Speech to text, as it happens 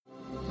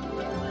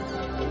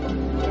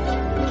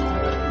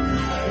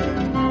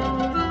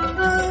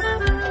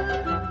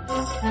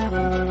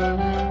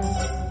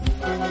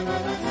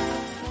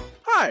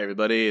Hi,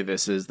 everybody.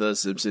 This is The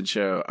Simpsons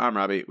Show. I'm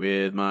Robbie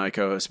with my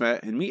co-host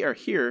Matt, and we are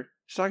here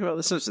to talk about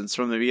The Simpsons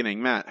from the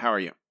beginning. Matt, how are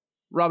you?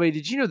 Robbie,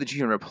 did you know that you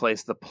can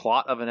replace the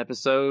plot of an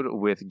episode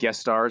with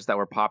guest stars that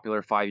were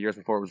popular 5 years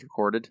before it was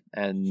recorded,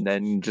 and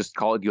then just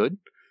call it good?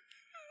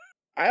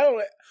 I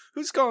don't.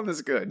 Who's calling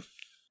this good?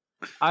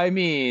 I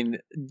mean,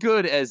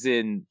 good as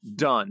in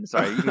done.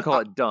 Sorry, you can call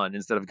it done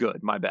instead of good.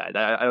 My bad.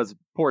 I was a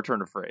poor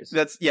turn of phrase.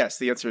 That's yes.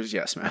 The answer is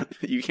yes, Matt.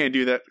 You can't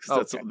do that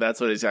because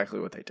that's exactly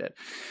what they did.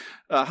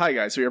 Hi,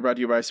 guys. We are brought to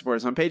you by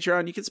supporters on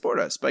Patreon. You can support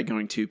us by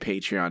going to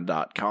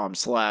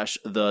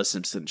patreon.com/The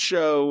Simpsons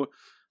Show.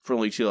 For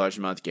only $2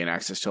 a month, gain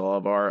access to all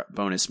of our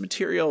bonus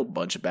material,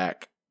 bunch of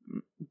back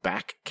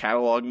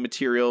catalog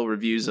material,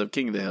 reviews of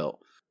King of the Hill,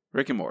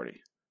 Rick and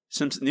Morty,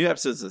 new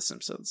episodes of The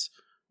Simpsons.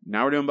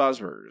 Now we're doing Bob's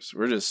Burgers.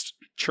 We're just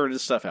churning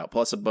stuff out,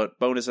 plus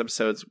bonus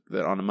episodes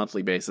that on a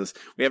monthly basis.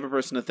 We have a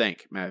person to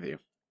thank, Matthew.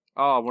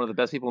 Oh, one of the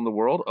best people in the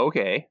world?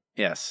 Okay.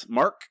 Yes,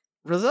 Mark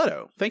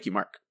Rosetto. Thank you,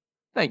 Mark.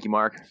 Thank you,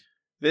 Mark.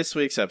 This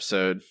week's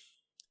episode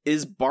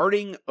is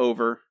Barting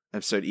Over,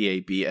 episode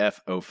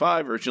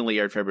EABF05, originally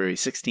aired February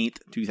 16th,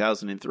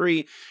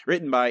 2003,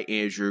 written by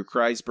Andrew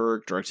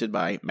Kreisberg, directed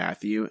by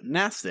Matthew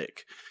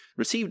Nastic.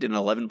 Received an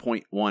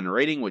 11.1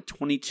 rating with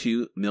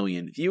 22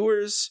 million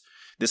viewers.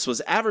 This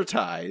was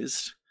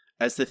advertised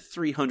as the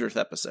 300th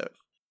episode.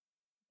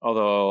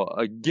 Although,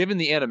 given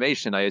the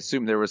animation, I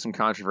assume there was some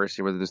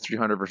controversy whether there's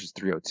 300 versus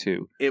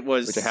 302. It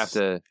was. Which I have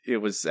to. It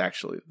was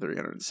actually the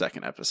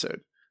 302nd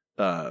episode.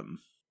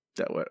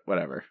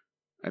 Whatever.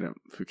 I don't.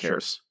 Who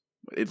cares?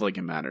 Sure.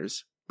 It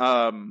matters.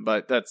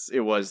 But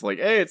it was like,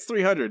 hey, it's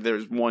 300.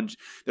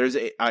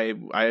 I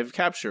have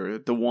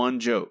captured the one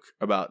joke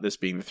about this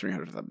being the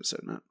 300th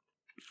episode, Matt.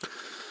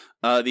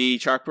 The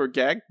chalkboard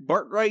gag.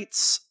 Bart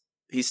writes.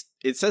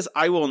 It says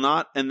I will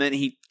not, and then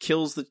he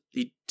takes the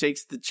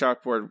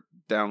chalkboard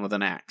down with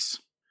an axe.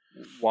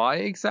 Why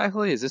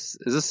exactly? Is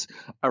this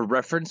a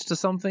reference to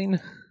something?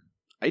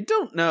 I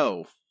don't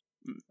know.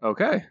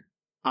 Okay.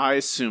 I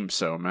assume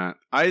so, Matt.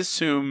 I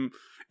assume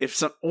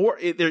it's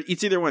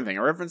either one thing,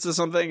 a reference to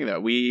something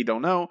that we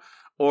don't know,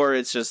 or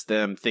it's just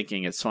them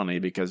thinking it's funny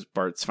because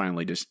Bart's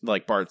finally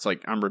Bart's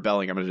like, I'm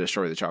rebelling, I'm going to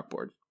destroy the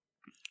chalkboard.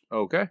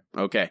 Okay.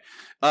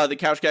 The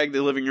couch gag,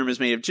 the living room is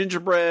made of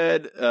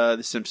gingerbread.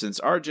 The Simpsons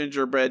are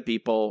gingerbread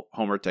people.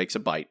 Homer takes a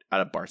bite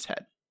out of Bart's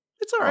head.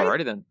 It's all right.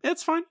 Alrighty then.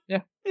 It's fine.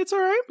 Yeah. It's all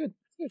right. Good.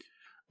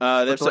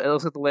 It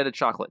looks like the land of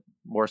chocolate,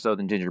 more so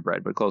than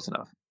gingerbread, but close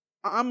enough.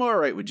 I'm all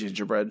right with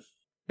gingerbread.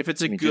 If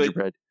it's good...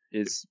 Gingerbread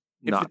is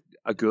not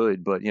a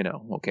good, but,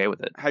 okay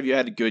with it. Have you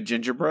had a good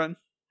gingerbread?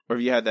 Or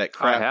have you had that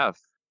crap? I have.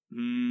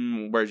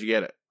 Where'd you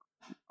get it?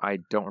 I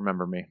don't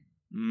remember me.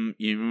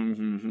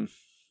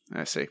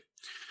 I see.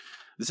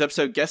 This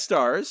episode guest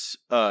stars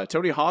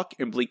Tony Hawk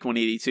and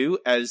Blink-182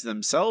 as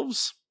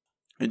themselves,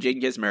 and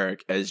Jane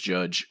Kaczmarek as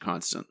Judge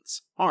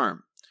Constance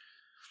Harm.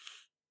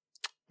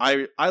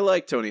 I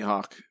like Tony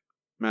Hawk,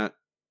 Matt.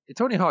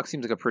 Tony Hawk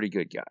seems like a pretty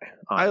good guy,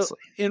 honestly.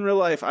 In real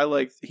life,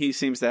 he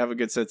seems to have a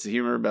good sense of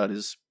humor about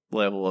his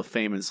level of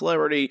fame and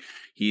celebrity.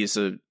 He is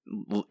a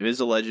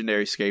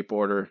legendary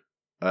skateboarder.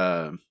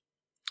 Love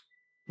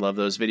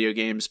those video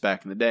games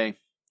back in the day.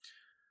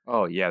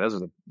 Oh yeah,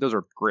 those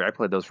are great. I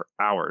played those for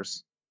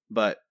hours.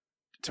 But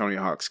Tony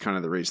Hawk's kind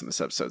of the reason this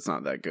episode's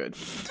not that good.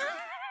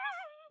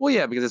 Well,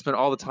 yeah, because it's been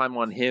all the time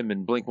on him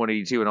and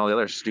Blink-182 and all the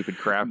other stupid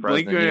crap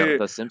rather than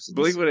The Simpsons.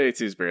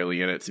 Blink-182 is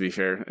barely in it, to be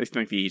fair. I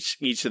think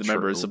each of the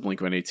members of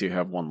Blink-182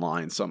 have one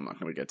line, so I'm not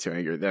going to get too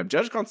angry at them.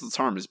 Judge Constance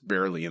Harm is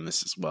barely in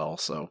this as well,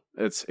 so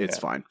it's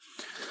fine.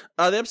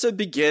 The episode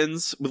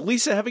begins with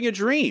Lisa having a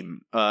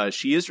dream.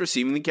 She is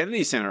receiving the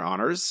Kennedy Center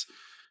honors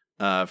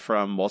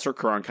from Walter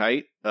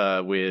Cronkite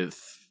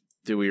with,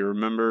 do we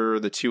remember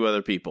the two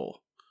other people?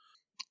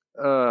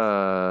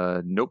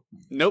 Nope,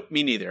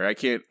 me neither.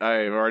 I've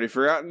already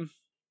forgotten.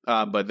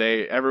 But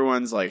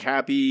everyone's like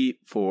happy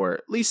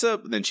for Lisa,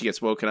 but then she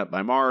gets woken up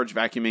by Marge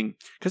vacuuming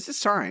because it's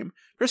time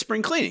for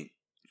spring cleaning.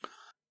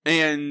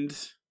 And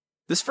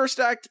this first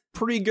act,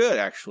 pretty good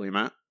actually,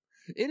 Matt.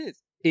 It is.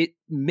 It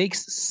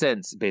makes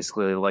sense,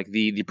 basically, like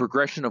the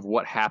progression of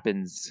what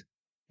happens.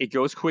 It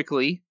goes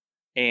quickly,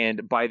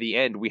 and by the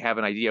end we have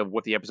an idea of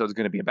what the episode is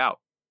going to be about.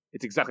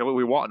 It's exactly what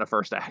we want in a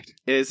first act.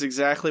 It's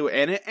exactly what,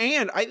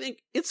 and I think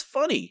it's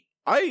funny.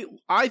 I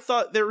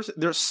thought there's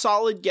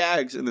solid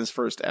gags in this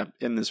first act.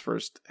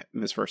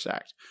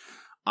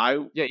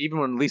 Even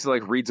when Lisa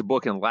reads a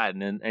book in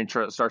Latin and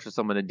starts to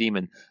summon a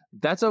demon,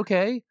 that's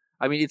okay.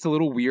 I mean, it's a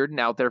little weird and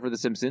out there for The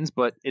Simpsons,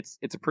 but it's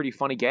a pretty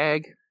funny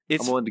gag.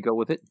 I'm willing to go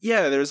with it.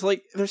 Yeah,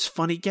 there's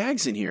funny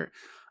gags in here.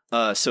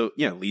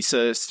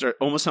 Lisa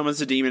almost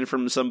summons a demon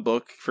from some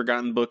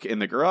forgotten book in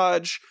the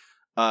garage.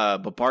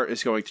 But Bart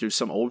is going through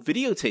some old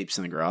videotapes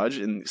in the garage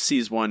and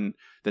sees one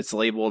that's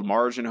labeled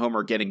Marge and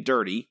Homer getting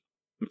dirty.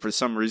 And for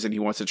some reason, he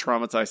wants to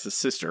traumatize his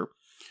sister.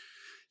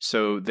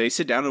 So they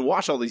sit down and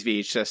watch all these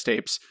VHS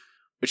tapes,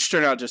 which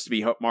turn out just to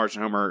be Marge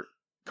and Homer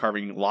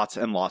carving lots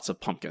and lots of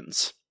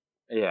pumpkins.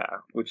 Yeah,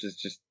 which is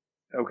just,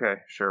 okay,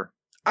 sure.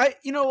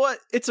 You know what?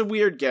 It's a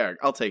weird gag.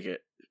 I'll take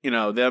it.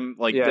 them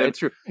like yeah, them. it's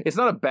true. It's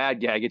not a bad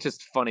gag. It's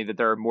just funny that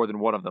there are more than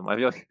one of them. I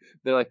feel like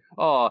they're like,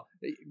 oh,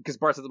 because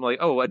Bart says them like,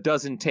 oh, a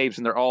dozen tapes,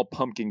 and they're all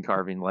pumpkin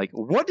carving. Like,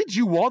 what did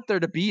you want there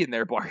to be in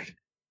there, Bart?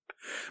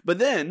 But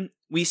then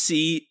we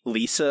see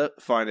Lisa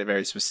find a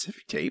very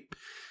specific tape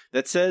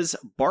that says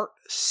Bart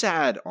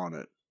sad on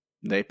it.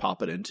 They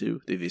pop it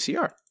into the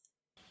VCR.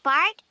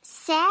 Bart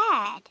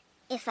sad.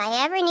 If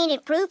I ever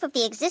needed proof of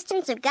the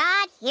existence of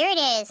God, here it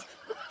is.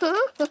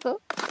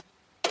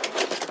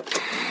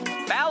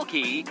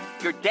 Balky,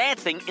 you're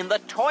dancing in the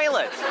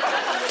toilet.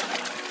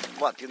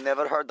 What, you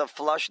never heard the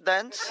flush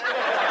dance?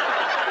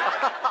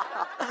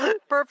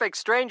 Perfect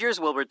Strangers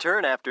will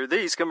return after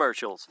these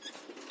commercials.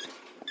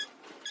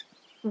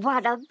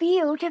 What a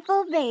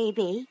beautiful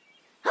baby.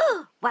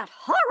 What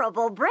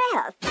horrible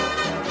breath.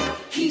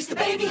 He's the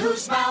baby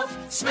whose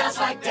mouth smells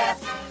like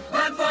death.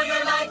 Run for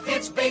your life,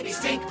 it's baby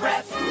stink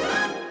breath.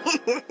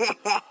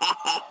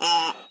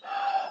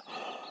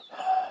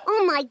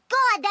 Oh my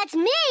God, that's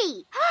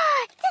me!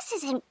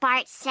 This isn't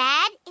Bart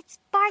sad, it's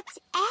Bart's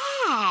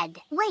ad.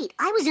 Wait,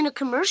 I was in a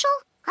commercial?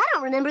 I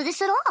don't remember this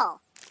at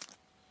all.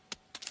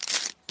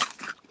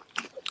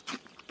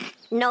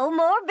 No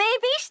more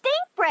baby stink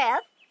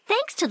breath.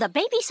 Thanks to the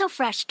Baby So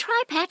Fresh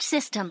Tri-Patch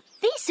System,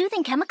 these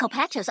soothing chemical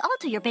patches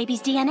alter your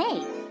baby's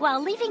DNA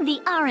while leaving the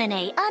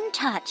RNA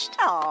untouched.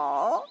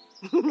 Oh.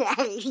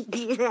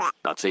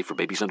 Not safe for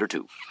babies under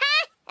 2.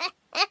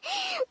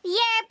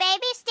 Your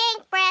baby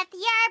stink breath,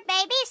 your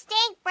baby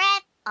stink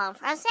breath. En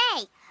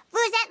français, vous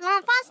êtes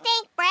l'enfant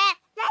stink breath.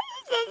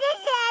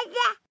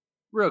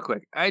 Real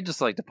quick, I'd just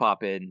like to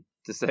pop in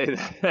to say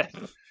that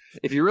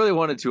if you really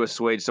wanted to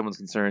assuage someone's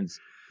concerns,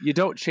 you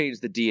don't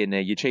change the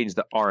DNA, you change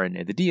the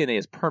RNA. The DNA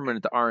is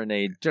permanent. The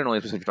RNA, generally,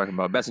 especially if you're talking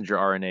about messenger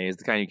RNA, is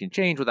the kind you can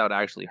change without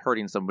actually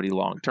hurting somebody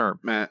long term.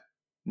 Matt.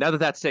 Now that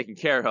that's taken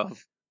care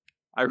of,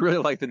 I really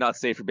like the not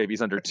safe for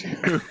babies under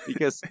 2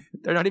 because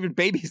they're not even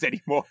babies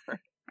anymore.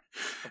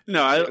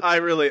 No, I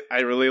really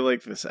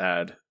like this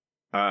ad.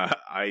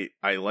 I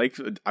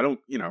don't,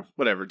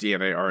 whatever,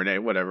 DNA,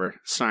 RNA, whatever,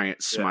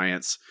 science.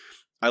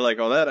 I like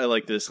all that. I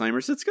like the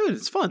disclaimers. It's good.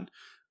 It's fun.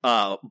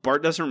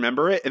 Bart doesn't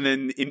remember it and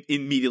then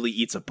immediately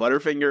eats a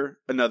Butterfinger.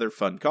 Another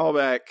fun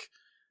callback.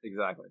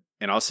 Exactly.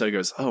 And also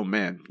goes, oh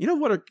man,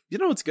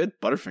 what's good?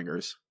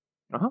 Butterfingers.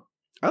 Uh-huh.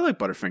 I like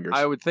Butterfingers.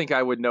 I would think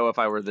I would know if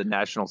I were the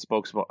national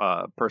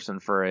spokesperson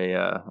for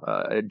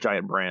a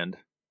giant brand.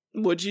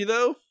 Would you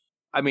though?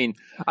 I mean,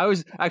 I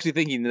was actually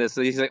thinking this.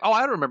 He's like, oh,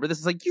 I don't remember this.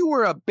 It's like, you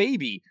were a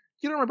baby.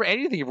 You don't remember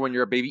anything of when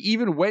you're a baby,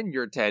 even when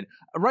you're 10.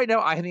 Right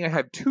now, I think I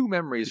have 2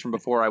 memories from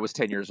before I was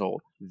 10 years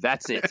old.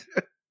 That's it. As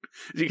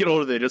you get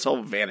older, they just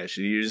all vanish,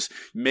 and you just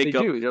make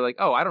up. They're like,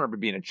 oh, I don't remember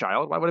being a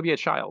child. Why would I be a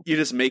child? You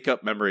just make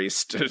up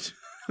memories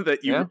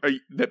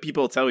that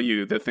people tell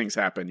you that things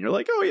happen. You're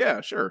like, oh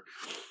yeah, sure.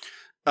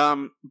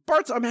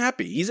 Bart's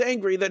unhappy. He's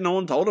angry that no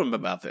one told him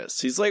about this.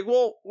 He's like,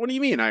 well, what do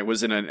you mean I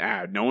was in an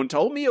ad? No one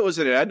told me it was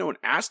an ad. No one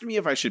asked me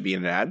if I should be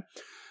in an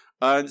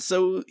ad.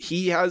 So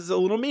he has a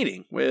little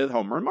meeting with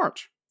Homer and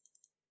Marge.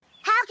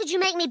 How could you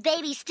make me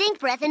baby stink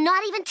breath and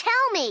not even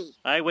tell me?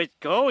 I was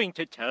going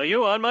to tell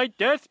you on my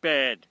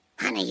deathbed.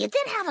 Honey, you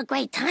did have a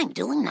great time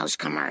doing those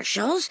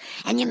commercials,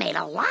 and you made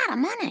a lot of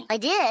money. I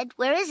did.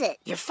 Where is it?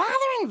 Your father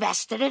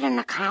invested it in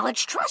the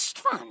college trust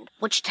fund,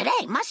 which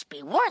today must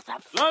be worth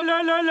a... La la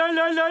la la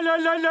la la la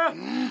la la.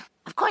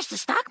 Of course, the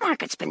stock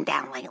market's been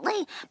down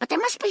lately, but there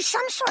must be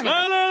some sort of...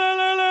 La la la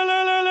la la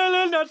la la la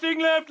la.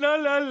 Nothing left. La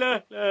la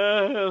la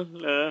la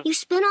la. You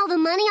spent all the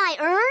money I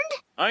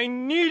earned? I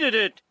needed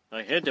it.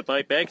 I had to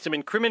buy back some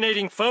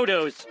incriminating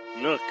photos.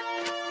 Look.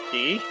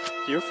 See?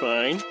 You're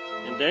fine.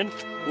 And then,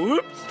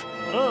 whoops.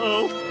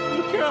 Uh-oh,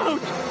 look out!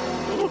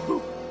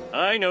 Oh.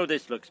 I know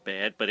this looks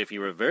bad, but if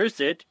you reverse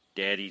it,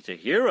 Daddy's a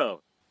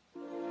hero.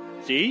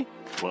 See?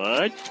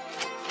 What?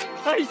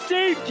 I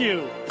saved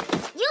you!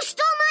 You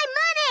stole my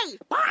money!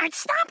 Bart,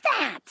 stop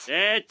that!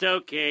 That's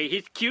okay.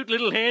 His cute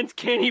little hands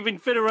can't even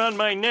fit around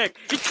my neck.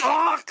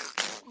 Oh,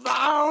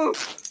 no,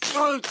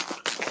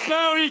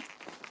 he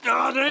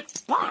got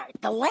it! Bart,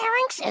 the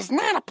larynx is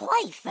not a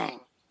plaything.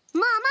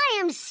 Mom, I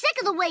am sick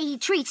of the way he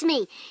treats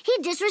me. He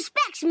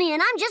disrespects me,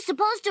 and I'm just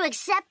supposed to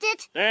accept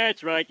it?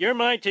 That's right. You're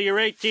mine till you're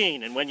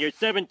 18, and when you're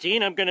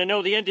 17, I'm gonna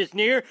know the end is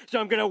near, so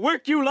I'm gonna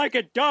work you like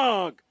a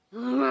dog.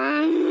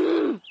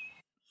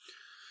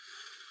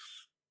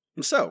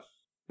 So,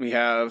 we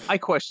have... I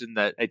question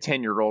that a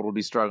 10-year-old will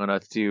be strong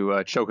enough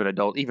to choke an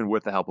adult, even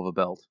with the help of a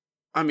belt.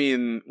 I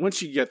mean,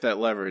 once you get that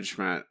leverage,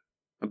 Matt,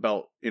 a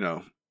belt, you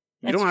don't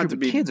have to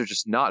be... Kids are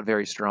just not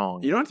very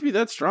strong. You don't have to be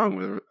that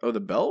strong with a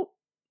belt.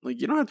 Like,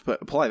 you don't have to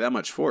apply that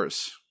much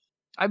force.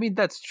 I mean,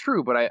 that's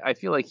true, but I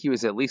feel like he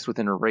was at least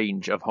within a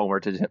range of Homer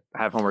to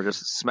have Homer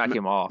just smack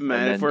him off.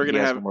 Matt, if we're going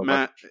to have...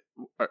 Matt,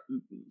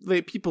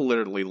 people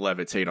literally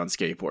levitate on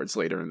skateboards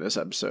later in this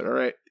episode, all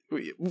right?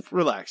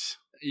 Relax.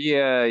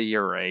 Yeah,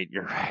 you're right.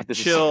 You're right.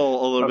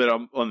 Chill a little bit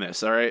on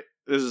this, all right?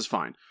 This is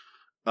fine.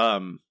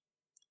 So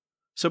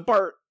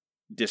Bart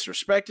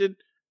disrespected.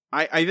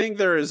 I think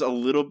there is a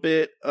little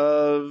bit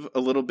of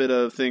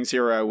things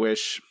here where I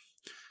wish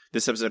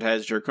this episode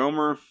has Jerk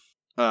Homer.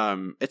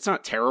 It's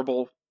not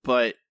terrible,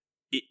 but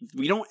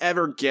we don't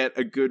ever get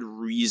a good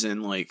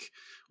reason, like,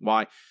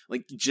 why.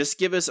 Like, just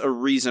give us a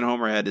reason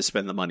Homer had to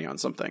spend the money on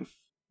something.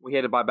 We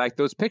had to buy back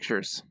those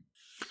pictures.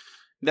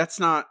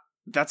 That's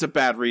a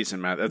bad reason,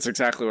 Matt. That's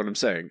exactly what I'm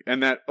saying.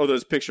 And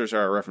those pictures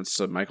are a reference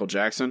to Michael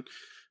Jackson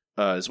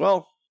as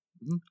well,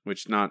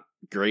 which not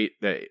great.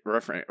 That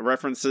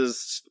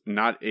references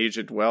not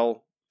aged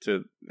well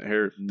to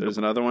here. There's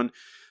another one.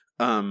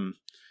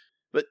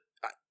 But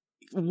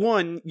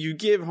one, you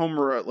give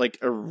Homer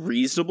a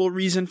reasonable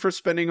reason for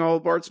spending all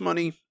of Bart's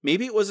money.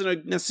 Maybe it wasn't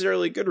a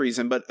necessarily good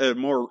reason, but a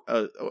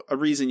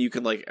reason you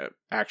could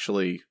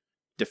actually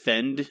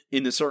defend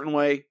in a certain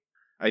way.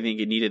 I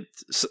think it needed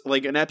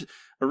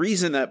a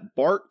reason that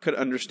Bart could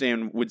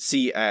understand, would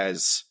see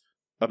as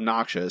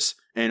obnoxious,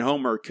 and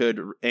Homer could,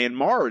 and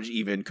Marge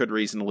even could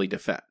reasonably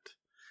defend.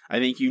 I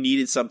think you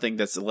needed something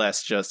that's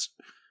less just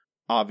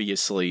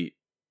obviously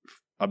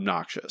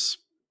obnoxious,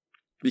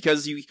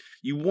 because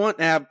you want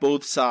to have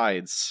both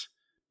sides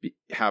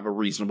have a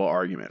reasonable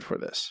argument for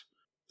this.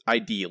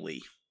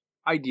 Ideally,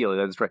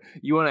 that's right.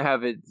 You want to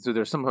have it so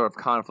there's some sort of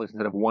conflict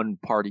instead of one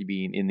party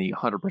being in the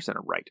 100%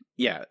 right.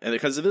 Yeah, and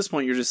because at this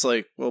point you're just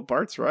like, well,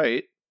 Bart's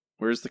right.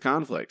 Where's the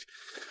conflict?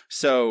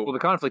 So, well, the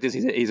conflict is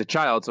he's a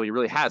child, so he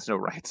really has no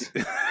rights.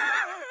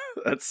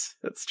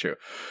 That's true.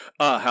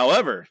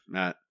 However,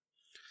 Matt,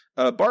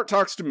 Bart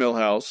talks to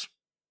Milhouse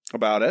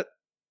about it,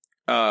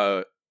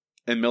 and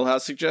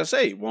Milhouse suggests,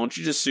 "Hey, why don't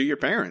you just sue your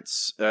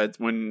parents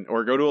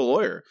or go to a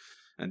lawyer?"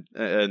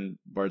 And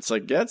Bart's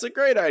like, "Yeah, it's a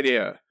great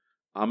idea.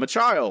 I'm a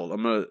child.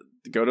 I'm gonna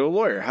go to a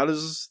lawyer. How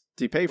does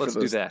he pay for this?"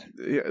 Let's do that.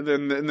 Yeah,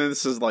 then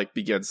this is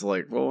begins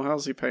well,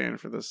 how's he paying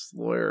for this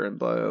lawyer and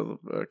blah, blah,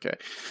 blah. Okay,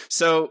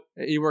 so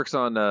he works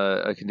on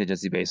a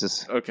contingency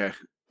basis. Okay,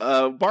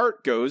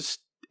 Bart goes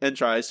and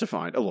tries to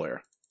find a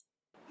lawyer.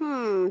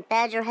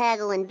 Badger,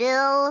 Haggle, and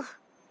Bill,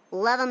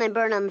 Love 'em and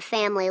Burn 'em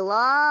family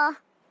law,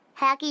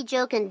 Hacky,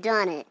 Joke, and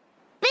Done It.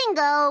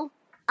 Bingo!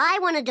 I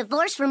want a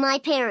divorce from my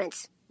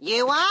parents.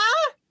 You are?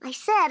 I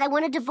said I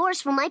want a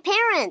divorce from my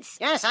parents.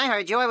 Yes, I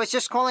heard you. I was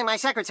just calling my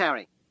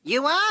secretary.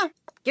 You are?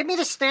 Give me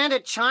the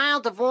standard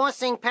child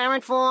divorcing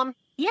parent form.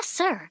 Yes,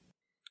 sir.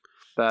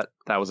 That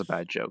was a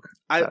bad joke.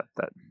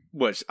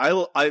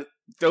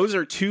 Those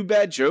are two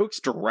bad jokes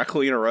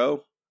directly in a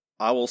row.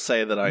 I will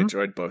say that I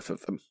enjoyed both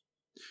of them.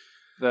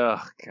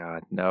 Oh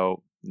God,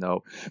 no.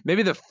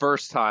 Maybe the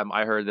first time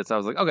I heard this, I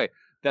was like, okay,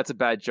 that's a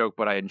bad joke,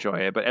 but I enjoy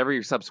it. But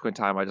every subsequent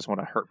time, I just want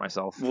to hurt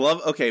myself.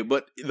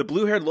 But the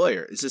blue-haired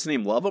lawyer, is his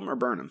name Love 'em or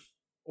Burn 'em?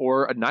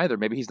 Or neither.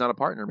 Maybe he's not a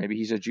partner. Maybe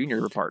he's a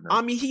junior partner.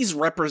 I mean, he's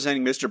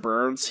representing Mr.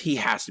 Burns. He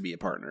has to be a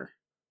partner.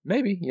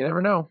 Maybe. You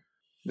never know.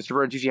 Mr.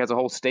 Burns usually has a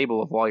whole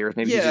stable of lawyers.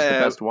 Maybe he's just the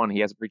best one. He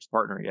hasn't reached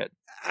partner yet.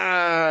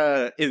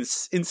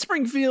 In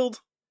Springfield?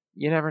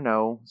 You never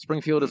know.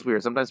 Springfield is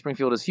weird. Sometimes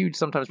Springfield is huge.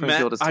 Sometimes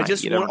Springfield is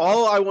tiny.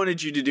 All I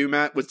wanted you to do,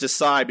 Matt, was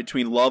decide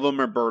between Love 'em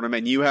or Burn 'em,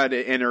 and you had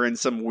to enter in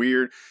some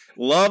weird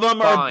Love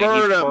 'em or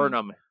Burn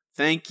 'em.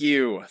 Thank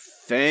you.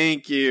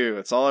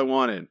 That's all I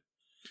wanted.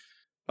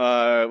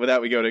 With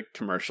that, we go to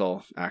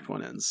commercial. Act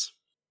 1 ends.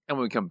 And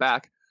when we come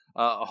back,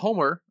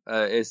 Homer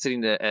is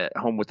sitting at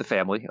home with the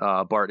family.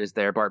 Bart is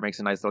there. Bart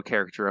makes a nice little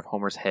caricature of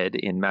Homer's head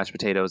in mashed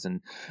potatoes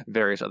and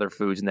various other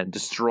foods, and then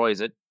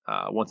destroys it,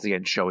 once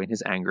again showing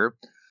his anger.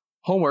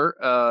 Homer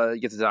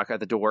gets a knock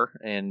at the door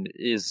and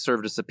is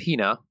served a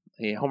subpoena.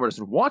 Homer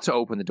doesn't want to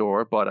open the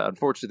door, but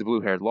unfortunately the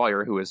blue-haired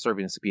lawyer, who is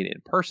serving a subpoena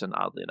in person,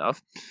 oddly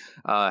enough,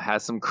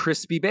 has some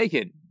crispy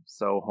bacon.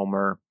 So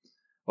Homer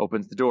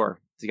opens the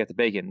door to get the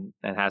bacon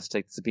and has to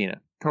take the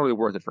subpoena. Totally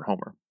worth it for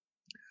Homer.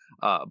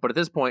 But at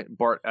this point,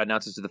 Bart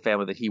announces to the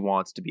family that he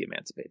wants to be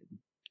emancipated.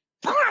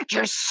 Bart,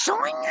 you're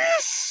suing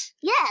us?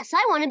 Yes,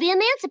 I want to be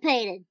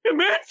emancipated.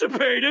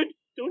 Emancipated?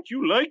 Don't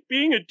you like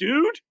being a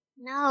dude?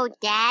 No,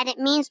 Dad. It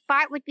means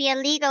Bart would be a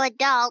legal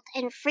adult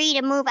and free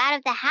to move out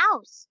of the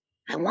house.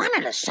 I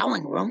wanted a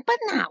sewing room, but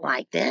not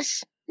like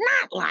this.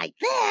 Not like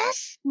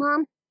this.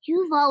 Mom,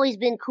 you've always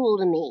been cool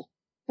to me.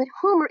 But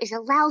Homer is a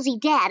lousy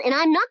dad, and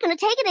I'm not going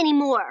to take it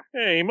anymore.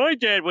 Hey, my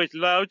dad was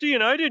lousy,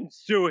 and I didn't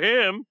sue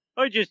him.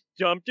 I just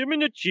dumped him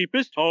in the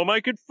cheapest home I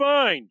could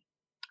find.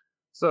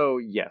 So,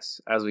 yes,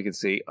 as we can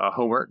see,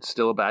 Homer,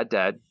 still a bad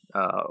dad.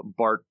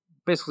 Bart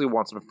basically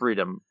wants some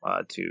freedom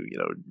to,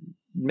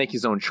 make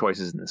his own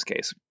choices in this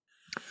case.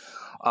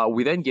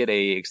 We then get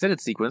a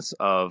extended sequence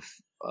of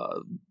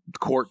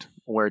court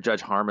where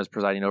Judge Harm is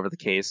presiding over the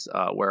case,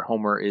 where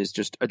Homer is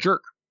just a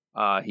jerk.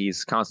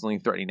 He's constantly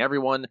threatening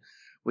everyone.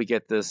 We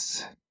get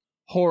this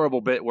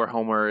horrible bit where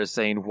Homer is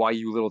saying, "Why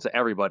you little" to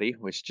everybody,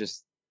 which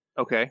just,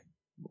 okay,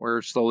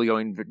 we're slowly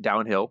going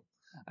downhill.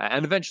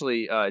 And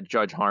eventually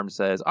Judge Harm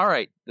says, all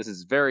right, this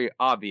is very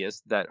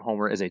obvious that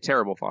Homer is a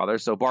terrible father,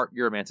 so Bart,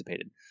 you're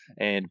emancipated.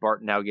 And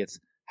Bart now gets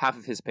half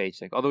of his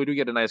paycheck. Although we do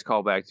get a nice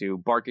callback to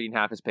Bart getting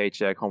half his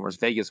paycheck, Homer's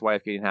Vegas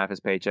wife getting half his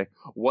paycheck.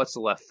 What's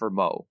left for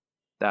Moe?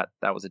 That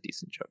was a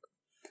decent joke.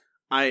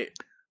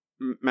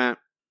 Matt.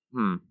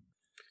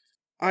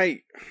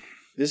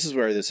 This is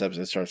where this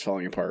episode starts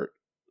falling apart.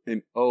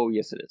 Oh,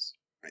 yes, it is.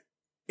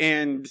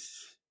 And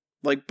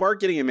like, Bart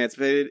getting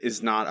emancipated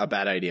is not a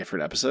bad idea for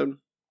an episode.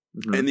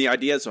 Mm-hmm. And the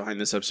ideas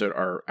behind this episode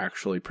are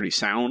actually pretty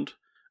sound.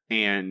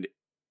 And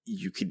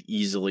you could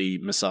easily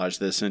massage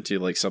this into,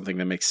 like, something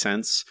that makes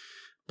sense.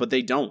 But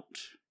they don't.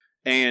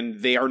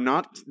 And they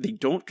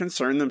don't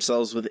concern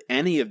themselves with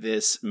any of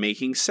this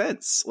making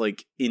sense,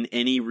 like, in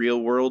any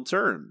real world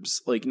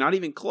terms. Like, not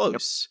even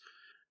close.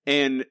 Yep.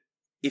 And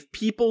if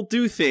people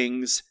do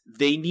things,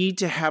 they need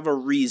to have a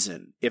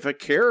reason. If a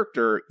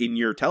character in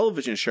your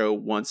television show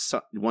wants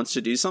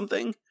to do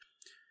something,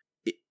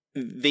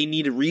 they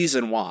need a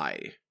reason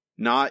why.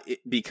 Not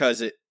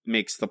because it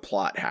makes the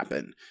plot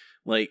happen.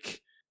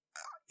 Like,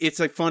 it's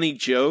a funny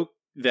joke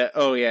that,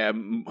 oh yeah,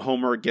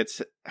 Homer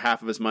gets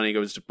half of his money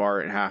goes to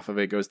Bart and half of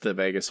it goes to the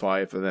Vegas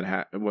wife, and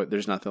then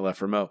there's nothing left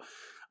for Mo.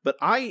 But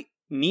I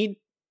need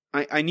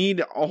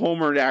a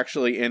Homer to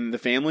actually, and the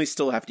family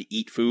still have to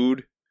eat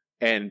food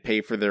and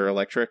pay for their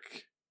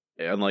electric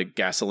and, like,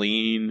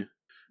 gasoline.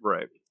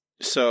 Right.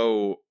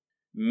 So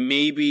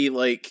maybe,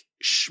 like,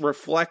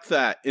 reflect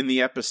that in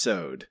the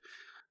episode.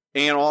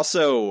 And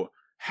also,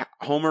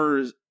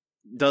 Homer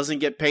doesn't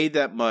get paid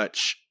that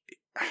much.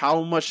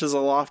 How much does a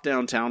loft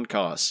downtown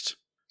cost?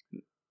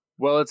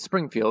 Well, it's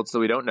Springfield, so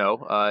we don't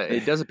know.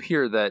 It does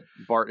appear that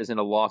Bart is in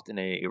a loft in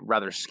a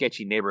rather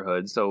sketchy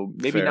neighborhood, so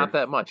maybe Fair. Not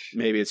that much.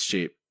 Maybe it's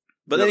cheap.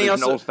 But then he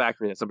also an old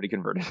factory that somebody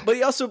converted. But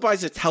he also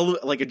buys a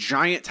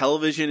giant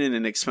television and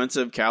an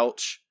expensive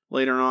couch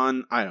later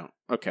on. I know.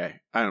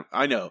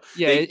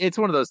 Yeah, it's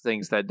one of those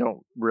things that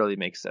don't really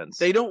make sense.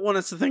 They don't want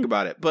us to think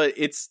about it, but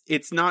it's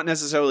not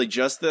necessarily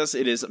just this.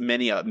 It is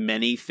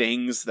many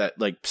things that,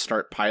 like,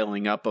 start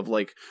piling up of,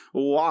 like,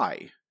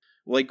 why?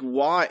 Like,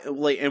 why?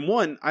 Like, and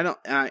one,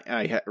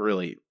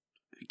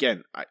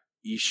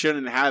 you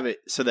shouldn't have it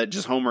so that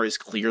just Homer is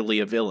clearly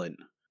a villain.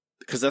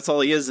 Because that's all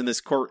he is in this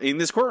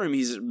courtroom.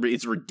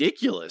 It's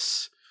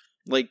ridiculous.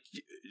 Like,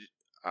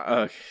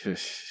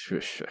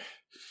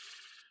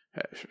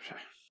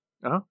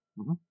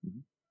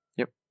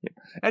 Yep.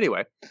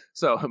 Anyway,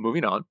 so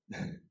moving on,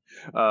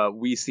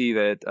 we see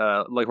that,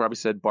 like Robbie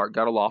said, Bart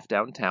got a loft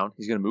downtown.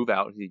 He's going to move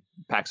out. He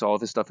packs all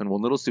of his stuff in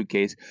one little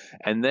suitcase,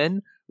 and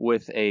then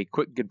with a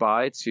quick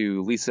goodbye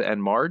to Lisa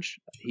and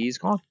Marge, he's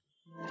gone.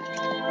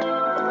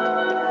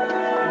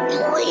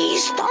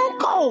 Please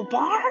don't go,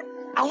 Bart.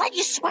 I'll let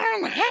you swear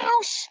in the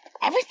house.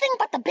 Everything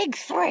but the big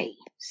three.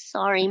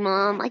 Sorry,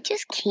 Mom. I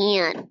just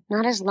can't.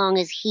 Not as long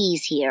as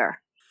he's here.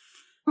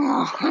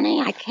 Oh, honey,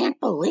 I can't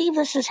believe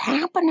this is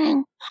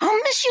happening.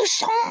 I'll miss you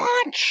so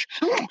much.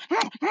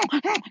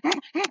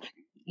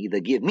 Either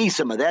give me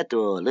some of that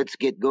or let's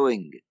get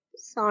going.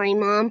 Sorry,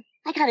 Mom.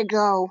 I gotta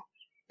go.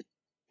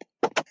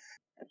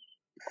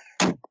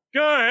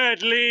 Go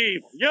ahead,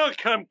 leave. You'll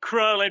come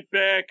crawling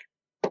back.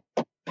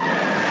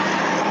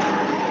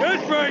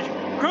 That's right.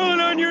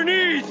 Crawling on your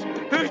knees!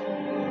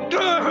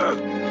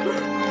 Crawling!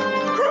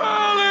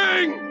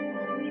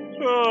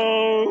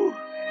 Oh,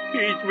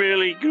 he's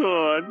really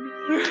gone.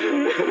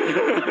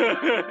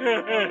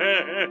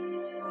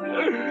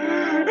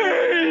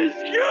 He's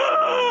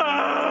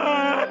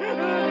gone!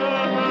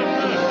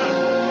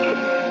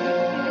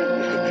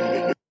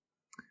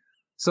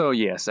 So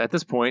yes, at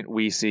this point,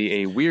 we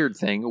see a weird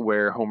thing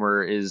where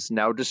Homer is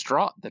now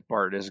distraught that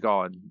Bart is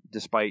gone,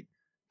 despite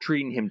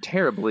treating him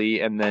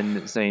terribly and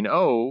then saying,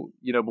 oh,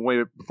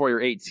 but before you're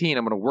 18,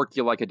 I'm going to work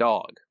you like a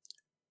dog.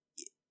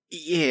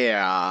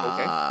 Yeah.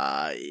 Okay.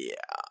 Yeah.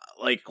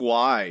 Like,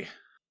 why?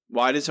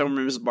 Why does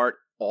Homer miss Bart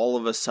all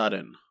of a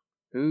sudden?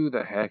 Who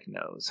the heck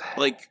knows?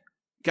 Like,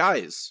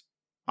 guys,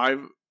 I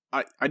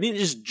didn't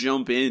just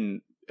jump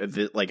in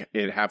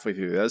halfway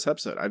through this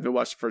episode. I've been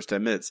watching the first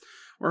 10 minutes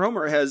where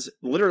Homer has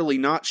literally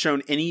not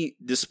shown any,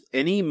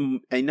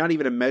 not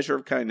even a measure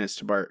of kindness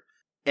to Bart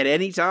at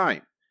any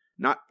time.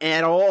 Not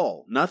at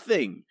all.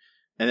 Nothing.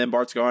 And then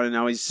Bart's gone and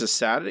now he's just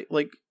sad.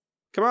 Like,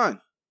 come on.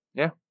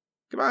 Yeah.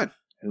 Come on.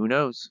 Who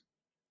knows?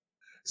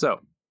 So,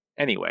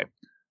 anyway,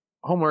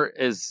 Homer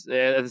is,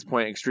 at this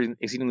point,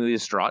 exceedingly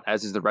distraught,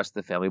 as is the rest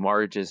of the family.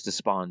 Marge is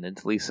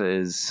despondent. Lisa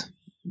is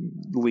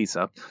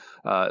Lisa.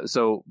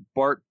 So,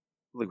 Bart,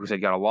 like we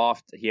said, got a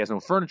loft. He has no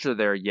furniture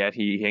there yet.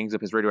 He hangs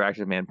up his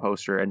Radioactive Man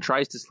poster and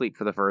tries to sleep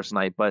for the first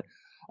night, but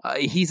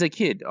he's a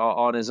kid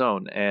on his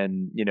own,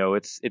 and,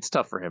 it's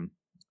tough for him.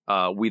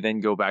 We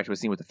then go back to a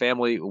scene with the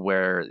family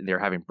where they're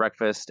having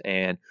breakfast,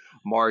 and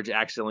Marge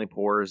accidentally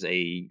pours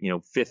a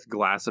fifth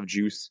glass of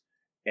juice,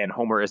 and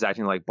Homer is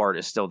acting like Bart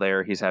is still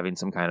there. He's having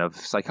some kind of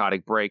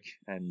psychotic break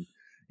and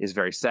is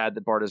very sad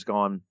that Bart is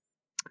gone.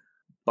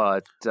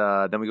 But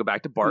then we go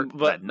back to Bart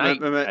that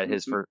night at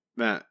his first.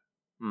 Matt,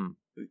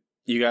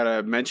 you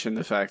gotta mention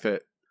the fact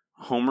that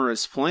Homer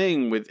is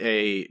playing with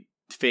a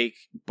fake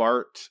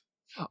Bart.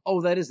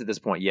 Oh, that is at this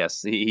point.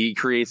 Yes, he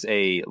creates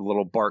a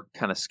little Bart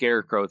kind of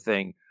scarecrow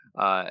thing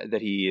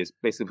that he is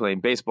basically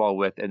playing baseball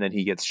with, and then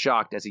he gets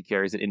shocked as he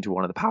carries it into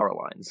one of the power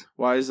lines.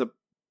 Why is the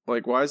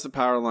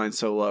power line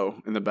so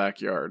low in the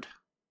backyard?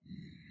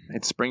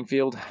 It's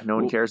Springfield. No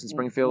one cares in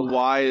Springfield.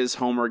 Why is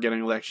Homer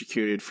getting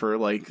electrocuted for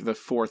like the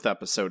 4th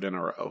episode in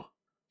a row?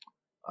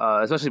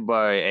 Especially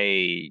by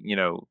a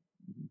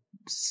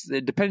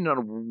depending on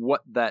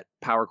what that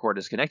power cord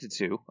is connected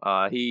to,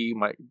 he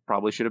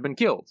probably should have been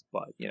killed.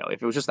 But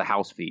if it was just a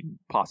house feed,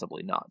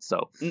 possibly not.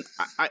 So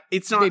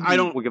it's not. I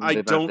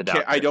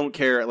don't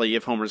care. Like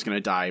if Homer's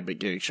gonna die, but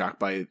getting shocked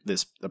by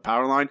the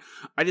power line.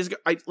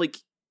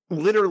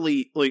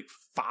 Literally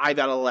 5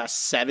 out of the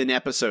last 7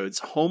 episodes,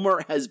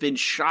 Homer has been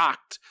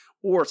shocked,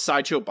 or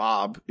Sideshow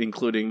Bob,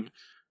 including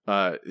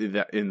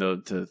that in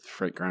the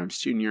Frank Grimes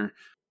Jr.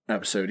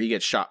 episode, he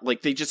gets shot.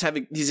 Like they just have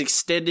these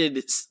extended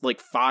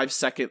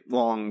 5-second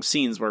long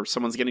scenes where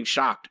someone's getting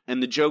shocked,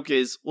 and the joke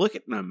is, look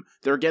at them,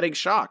 they're getting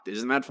shocked.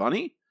 Isn't that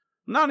funny?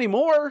 Not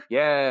anymore.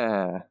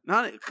 Yeah.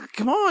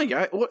 Come on,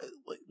 guy.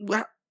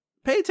 What?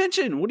 Pay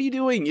attention. What are you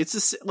doing? It's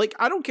just,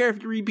 I don't care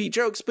if you repeat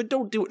jokes, but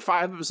don't do it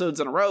 5 episodes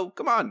in a row.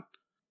 Come on.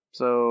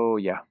 So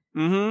yeah.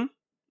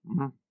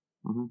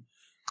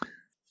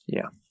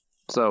 Yeah.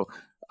 So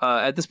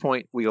at this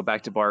point, we go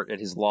back to Bart at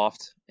his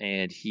loft,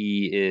 and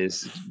he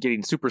is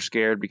getting super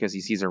scared because he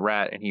sees a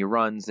rat, and he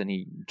runs and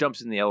he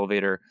jumps in the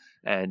elevator,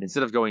 and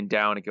instead of going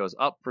down, it goes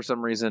up for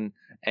some reason,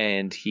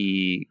 and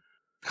he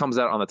comes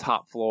out on the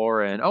top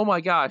floor, and oh my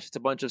gosh, it's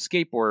a bunch of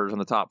skateboarders on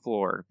the top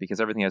floor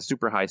because everything has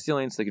super high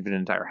ceilings, so they can fit an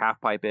entire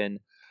half pipe in.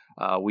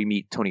 We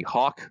meet Tony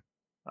Hawk,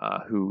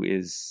 who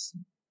is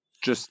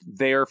just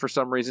there for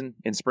some reason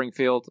in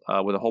Springfield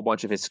with a whole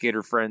bunch of his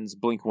skater friends.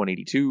 Blink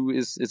 182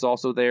 is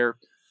also there,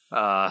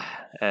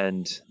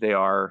 and they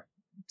are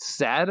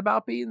sad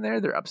about being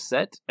there. They're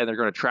upset, and they're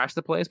going to trash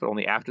the place, but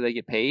only after they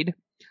get paid.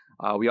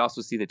 We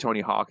also see that Tony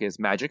Hawk is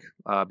magic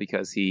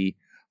because he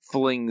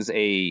flings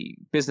a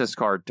business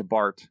card to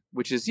Bart,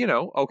 which is,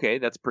 okay,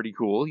 that's pretty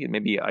cool.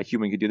 Maybe a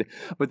human could do that.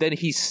 But then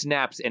he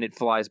snaps and it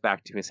flies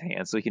back to his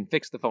hand so he can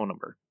fix the phone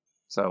number.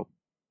 So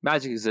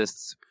magic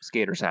exists.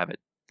 Skaters have it.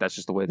 That's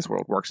just the way this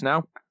world works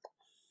now.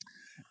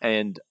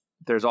 And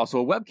there's also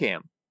a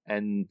webcam.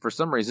 And for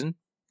some reason,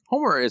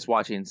 Homer is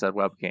watching said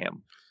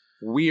webcam.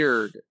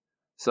 Weird.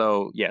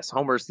 So, yes,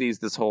 Homer sees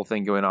this whole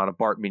thing going on of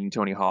Bart meeting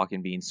Tony Hawk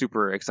and being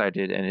super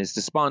excited and is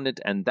despondent.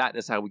 And that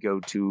is how we go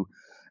to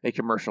a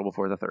commercial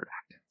before the third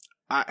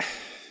act.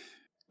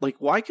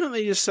 Why can't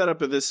they just set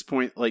up at this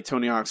point, like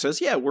Tony Hawk says,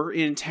 yeah, we're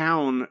in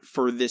town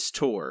for this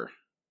tour.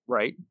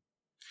 Right.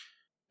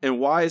 And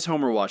why is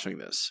Homer watching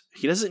this?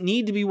 He doesn't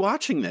need to be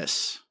watching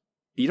this.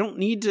 You don't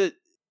need to,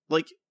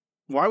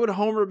 why would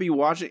Homer be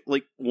watching,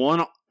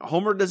 one,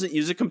 Homer doesn't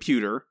use a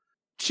computer.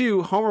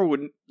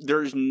 2,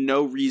 there's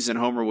no reason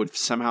Homer would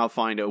somehow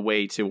find a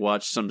way to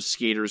watch some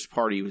skaters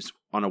party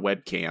on a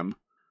webcam.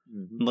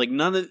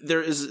 Mm-hmm.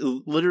 There is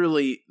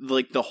literally,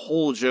 the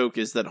whole joke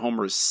is that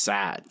Homer is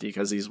sad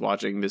because he's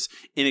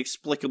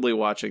inexplicably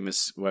watching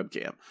this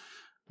webcam.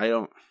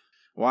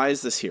 Why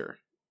is this here?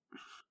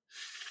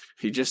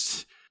 He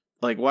just,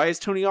 why is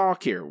Tony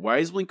Hawk here? Why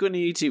is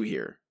Blink-182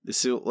 here?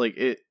 This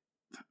is,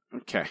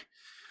 okay.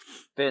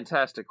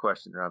 Fantastic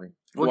question, Robbie.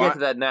 We'll get to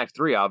that in Act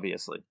 3,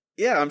 obviously.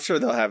 Yeah, I'm sure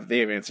they have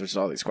answers to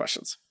all these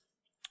questions.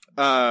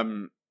 We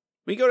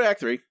go to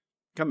Act 3,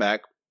 come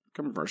back,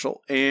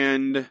 commercial,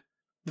 and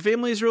the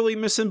family is really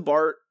missing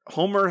Bart.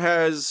 Homer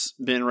has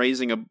been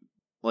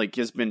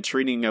has been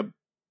treating a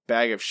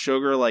bag of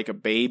sugar like a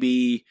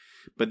baby,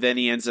 but then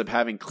he ends up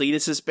having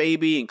Cletus's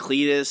baby, and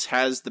Cletus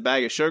has the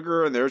bag of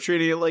sugar, and they're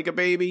treating it like a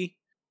baby.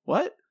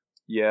 What?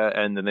 Yeah,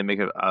 and then they make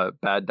a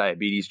bad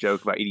diabetes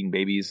joke about eating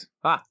babies.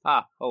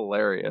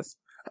 Hilarious.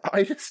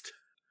 I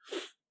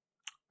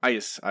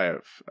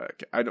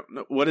don't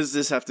know. What does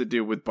this have to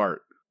do with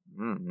Bart?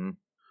 Mm-hmm.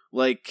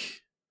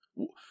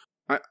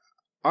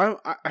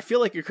 I feel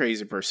like a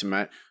crazy person,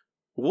 Matt.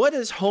 What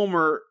does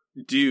Homer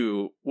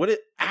do? What are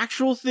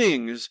actual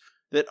things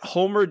that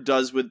Homer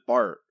does with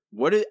Bart?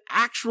 What are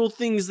actual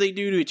things they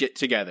do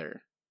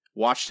together?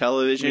 Watch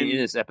television? In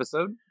this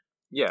episode?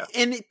 Yeah.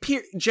 In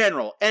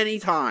general,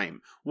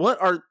 anytime.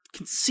 What are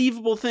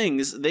conceivable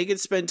things they could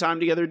spend time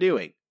together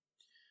doing?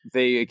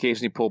 They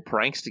occasionally pull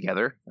pranks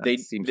together. That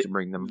seems to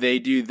bring them. They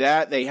do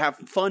that. They have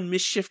fun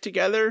mischief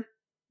together.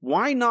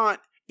 Why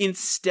not,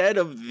 instead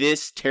of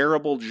this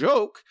terrible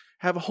joke,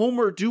 have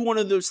Homer do one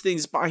of those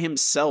things by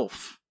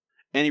himself?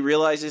 And he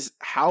realizes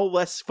how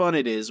less fun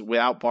it is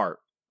without Bart.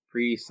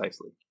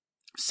 Precisely.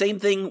 Same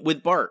thing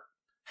with Bart.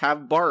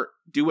 Have Bart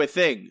do a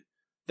thing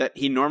that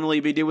he normally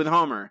would do with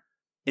Homer.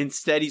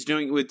 Instead, he's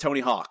doing it with Tony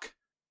Hawk.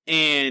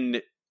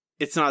 And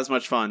it's not as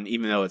much fun,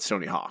 even though it's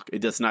Tony Hawk.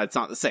 It's not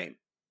the same.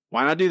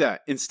 Why not do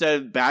that? Instead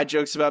of bad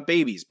jokes about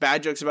babies,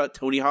 bad jokes about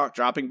Tony Hawk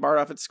dropping Bart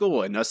off at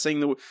school, and us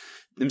saying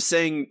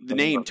the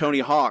name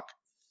Tony Hawk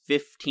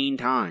 15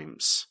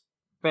 times.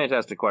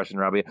 Fantastic question,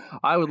 Robbie.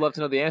 I would love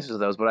to know the answers to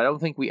those, but I don't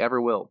think we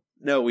ever will.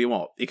 No, we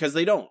won't, because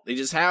they don't. They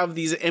just have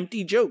these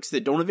empty jokes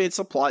that don't advance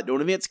the plot,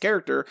 don't advance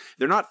character.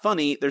 They're not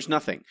funny. There's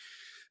nothing.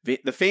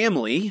 The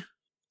family,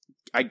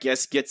 I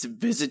guess, gets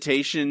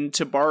visitation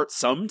to Bart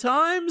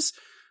sometimes,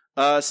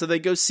 so they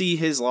go see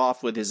his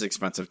loft with his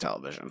expensive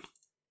television.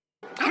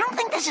 I don't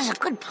think this is a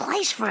good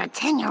place for a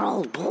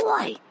 10-year-old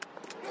boy.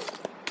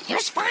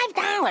 Here's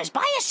 $5.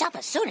 Buy yourself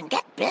a suit and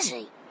get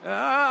busy.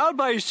 I'll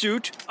buy a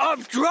suit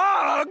of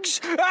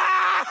drugs.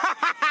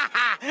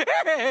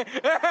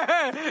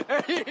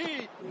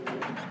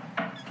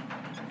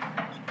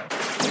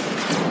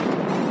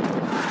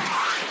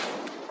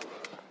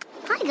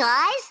 Hi,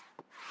 guys.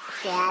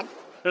 Dad.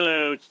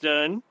 Hello,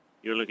 son.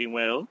 You're looking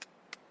well.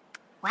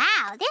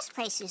 Wow, this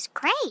place is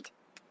great.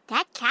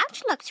 That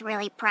couch looks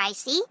really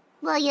pricey.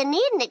 Well, you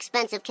need an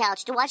expensive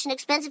couch to watch an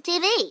expensive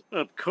TV.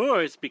 Of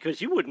course, because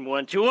you wouldn't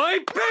want to. I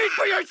paid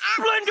for your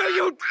splendor,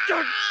 you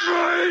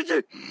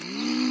dick.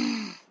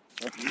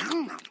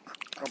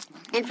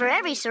 And for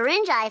every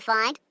syringe I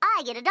find,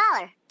 I get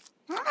 $1.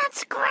 Well,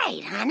 that's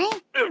great, honey.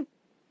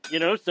 You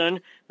know,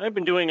 son, I've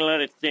been doing a lot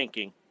of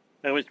thinking.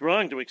 I was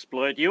wrong to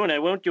exploit you, and I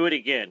won't do it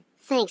again.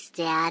 Thanks,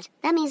 Dad.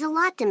 That means a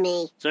lot to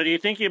me. So do you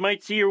think you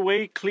might see your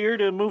way clear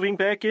to moving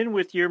back in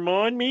with your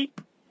ma and me?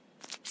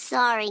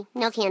 Sorry,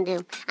 no can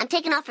do. I'm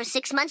taking off for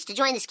 6 months to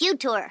join the Skewed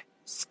Tour.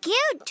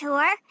 Skewed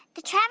Tour?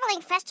 The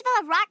traveling festival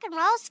of rock and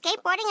roll,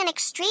 skateboarding, and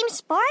extreme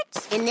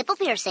sports? And nipple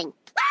piercing.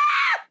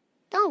 Ah!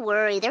 Don't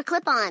worry, they're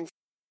clip-ons.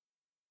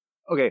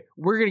 Okay,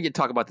 we're going to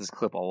talk about this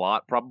clip a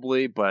lot,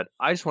 probably, but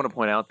I just want to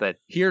point out that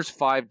here's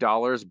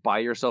 $5, buy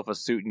yourself a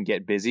suit and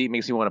get busy. It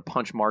makes me want to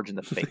punch Marge in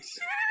the face.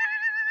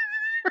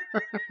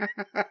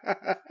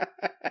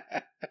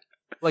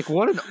 Like,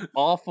 what an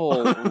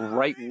awful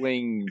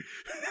right-wing...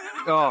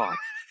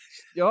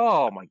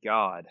 Oh my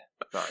God.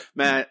 Sorry.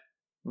 Matt,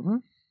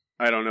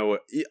 I don't know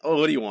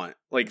what do you want?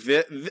 Like,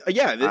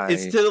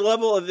 it's to the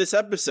level of this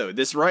episode.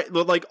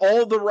 Like,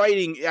 all the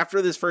writing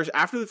after the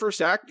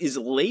first act is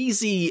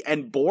lazy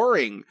and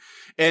boring,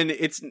 and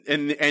it's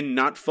and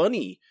not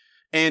funny.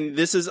 And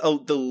this is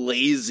the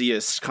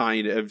laziest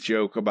kind of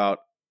joke about,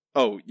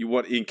 oh, you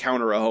want to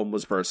encounter a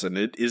homeless person.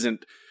 It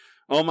isn't,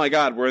 oh my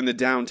God, we're in the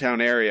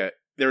downtown area.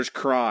 There's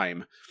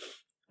crime.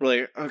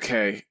 Really?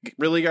 Okay.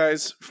 Really,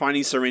 guys?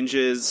 Finding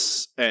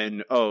syringes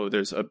and, oh,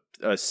 there's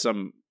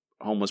some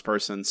homeless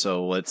person,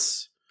 so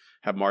let's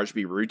have Marge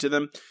be rude to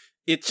them.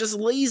 It's just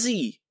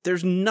lazy.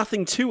 There's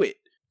nothing to it.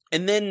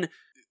 And then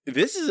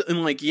this is,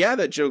 and like, yeah,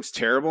 that joke's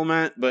terrible,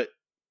 Matt, but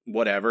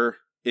whatever.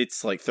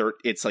 It's like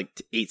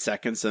 8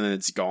 seconds and then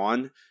it's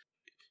gone.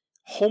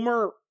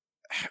 Homer,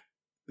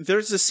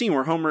 there's a scene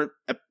where Homer,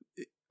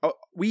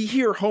 we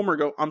hear Homer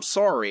go, "I'm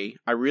sorry.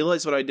 I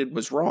realized what I did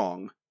was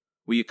wrong.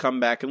 Will you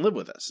come back and live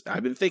with us?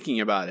 I've been thinking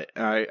about it.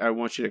 I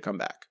want you to come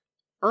back."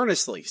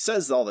 Earnestly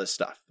says all this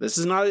stuff. This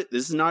is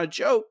not a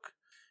joke.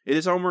 It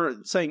is Homer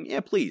saying, "Yeah,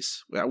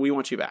 please. We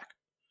want you back."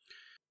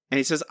 And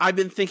he says, "I've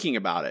been thinking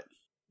about it."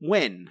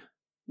 When?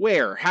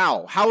 Where?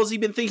 How? How has he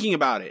been thinking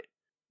about it?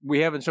 We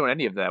haven't shown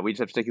any of that. We just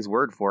have to take his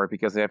word for it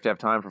because they have to have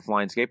time for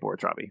flying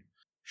skateboards, Robbie.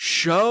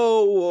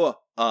 Show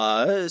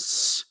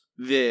us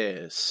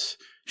this.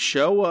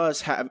 Show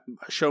us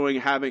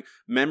having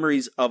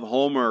memories of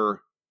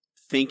Homer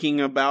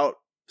thinking about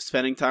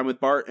spending time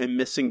with Bart and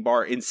missing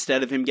Bart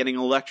instead of him getting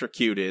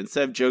electrocuted,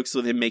 instead of jokes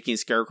with him making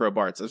scarecrow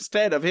Barts,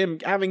 instead of him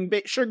having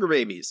sugar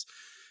babies.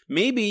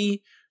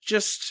 Maybe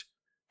just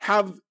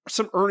have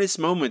some earnest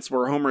moments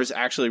where Homer is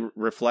actually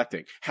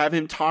reflecting. Have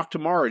him talk to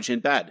Marge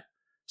in bed.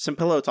 Some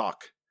pillow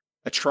talk.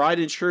 A tried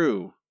and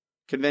true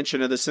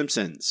convention of the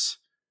Simpsons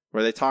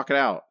where they talk it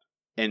out.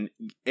 And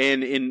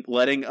in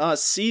letting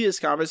us see this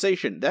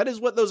conversation. That is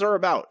what those are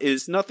about. It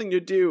is nothing to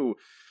do.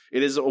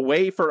 It is a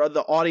way for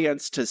the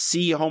audience to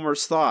see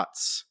Homer's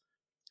thoughts.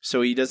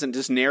 So he doesn't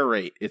just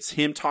narrate. It's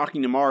him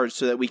talking to Marge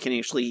so that we can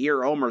actually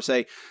hear Homer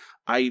say,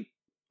 I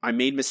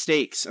made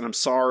mistakes and I'm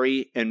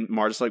sorry. And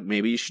Marge's like,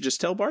 maybe you should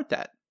just tell Bart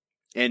that.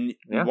 And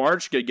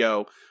Marge could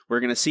go, we're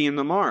going to see him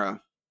tomorrow.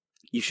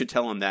 You should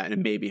tell him that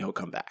and maybe he'll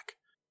come back.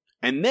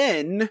 And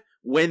then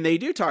when they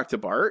do talk to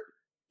Bart,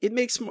 it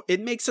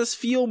makes us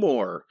feel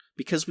more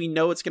because we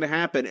know it's going to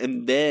happen.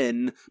 And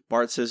then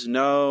Bart says,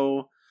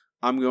 no,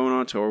 I'm going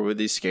on tour with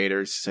these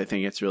skaters because I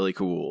think it's really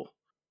cool.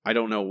 I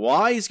don't know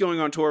why he's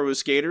going on tour with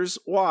skaters.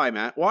 Why,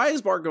 Matt? Why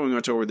is Bart going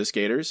on tour with the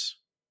skaters?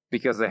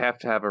 Because they have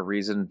to have a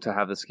reason to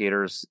have the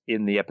skaters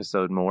in the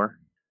episode more.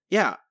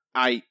 Yeah,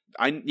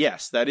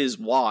 yes, that is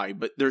why.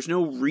 But there's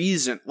no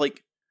reason.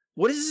 Like,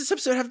 what does this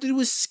episode have to do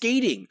with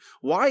skating?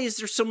 Why is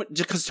there so much?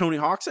 Just because Tony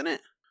Hawk's in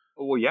it?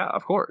 Well, yeah,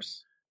 of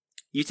course.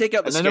 You take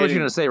out the skating. I know what you're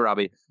going to say,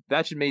 Robbie.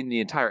 That should mean the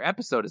entire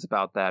episode is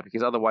about that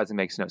because otherwise it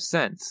makes no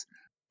sense.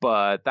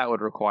 But that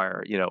would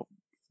require,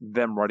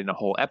 them writing a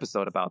whole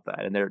episode about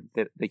that, and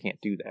they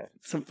can't do that.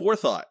 Some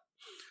forethought.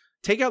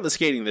 Take out the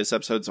skating. This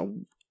episode's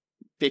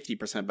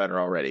 50% better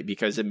already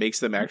because it makes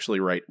them actually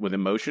write with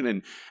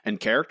emotion and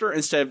character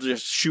instead of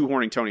just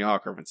shoehorning Tony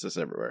Hawk references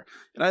everywhere.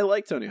 And I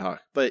like Tony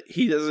Hawk, but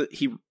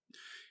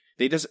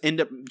they just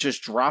end up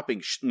just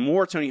dropping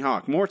more Tony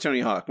Hawk, more Tony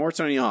Hawk, more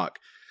Tony Hawk.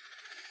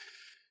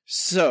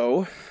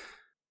 So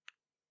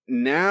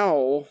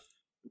now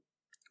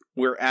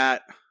we're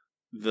at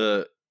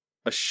the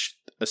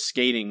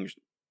skating,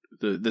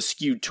 the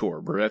Skewed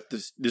Tour. We're at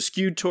the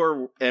Skewed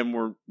Tour, and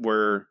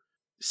we're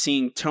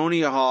seeing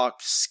Tony Hawk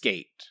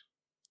skate.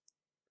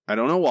 I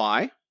don't know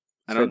why.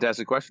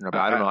 Fantastic question, Robbie.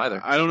 I don't know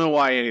either. I don't know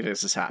why any of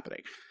this is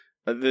happening.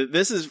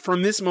 This is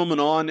from this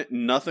moment on.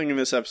 Nothing in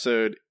this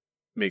episode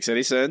makes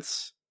any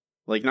sense.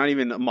 Like, not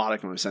even a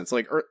modicum of sense.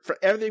 Like, for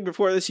everything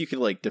before this, you could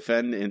like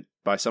defend in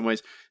by some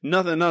ways.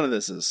 None of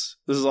this is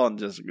all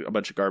just a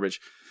bunch of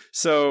garbage.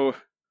 So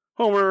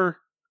Homer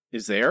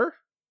is there.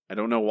 I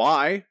don't know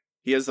why.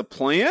 He has a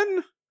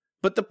plan,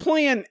 but the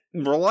plan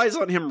relies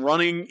on him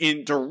running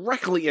in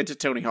directly into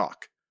Tony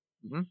Hawk.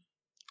 Mm-hmm.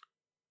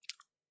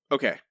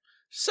 Okay,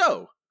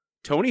 so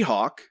Tony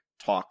Hawk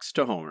talks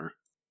to Homer.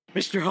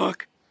 Mr.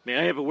 Hawk, may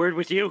I have a word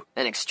with you?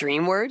 An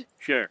extreme word?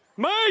 Sure.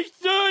 My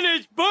son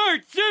is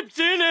Bart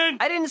Simpson and...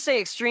 I didn't say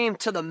extreme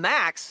to the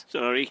max.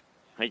 Sorry.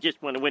 I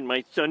just want to win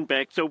my son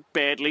back so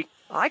badly.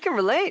 I can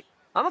relate.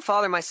 I'm a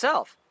father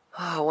myself.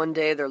 One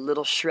day they're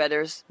little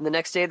shredders, and the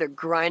next day they're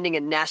grinding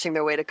and gnashing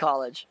their way to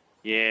college.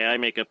 Yeah, I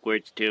make up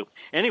words too.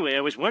 Anyway,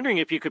 I was wondering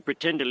if you could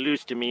pretend to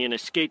lose to me in a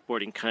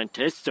skateboarding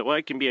contest so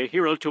I can be a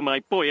hero to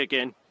my boy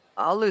again.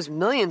 I'll lose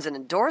millions in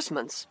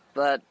endorsements,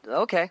 but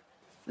okay.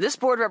 This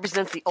board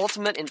represents the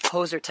ultimate in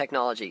poser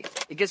technology.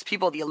 It gives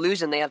people the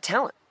illusion they have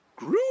talent.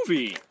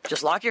 Groovy.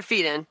 Just lock your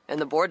feet in,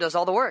 and the board does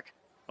all the work.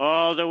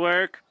 All the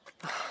work?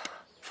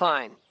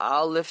 Fine.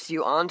 I'll lift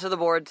you onto the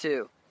board,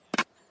 too.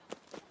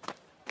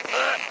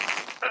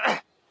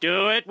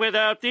 Do it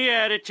without the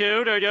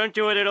attitude, or don't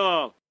do it at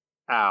all.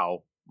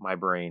 Ow, my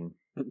brain.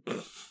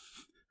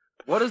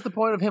 What is the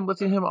point of him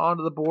lifting him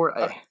onto the board?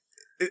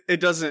 It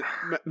doesn't...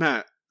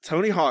 Matt,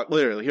 Tony Hawk,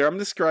 literally, here, I'm going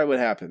to describe what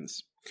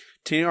happens.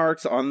 Tony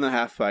Hawk's on the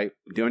half pipe,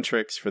 doing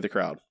tricks for the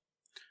crowd.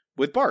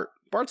 With Bart.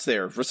 Bart's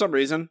there, for some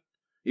reason.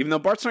 Even though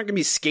Bart's not going to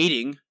be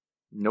skating.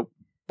 Nope.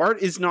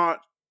 Bart is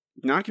not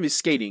going to be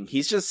skating.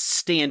 He's just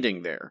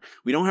standing there.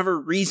 We don't have a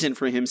reason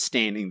for him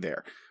standing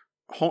there.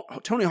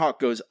 Tony Hawk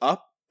goes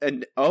up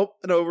and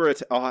over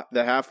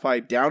the half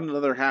pipe, down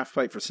another half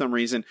pipe for some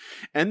reason,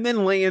 and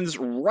then lands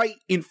right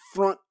in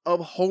front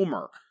of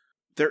Homer.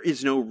 There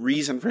is no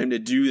reason for him to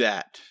do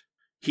that.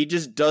 He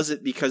just does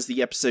it because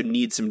the episode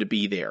needs him to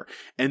be there.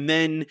 And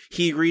then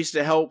he agrees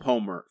to help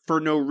Homer for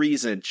no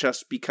reason,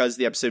 just because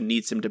the episode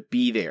needs him to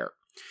be there.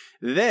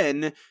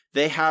 Then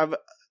they have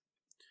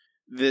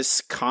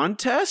this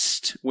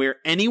contest where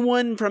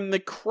anyone from the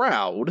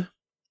crowd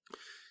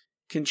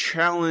can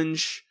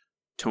challenge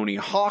Tony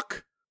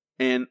Hawk,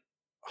 and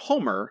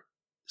Homer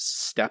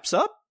steps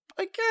up,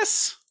 I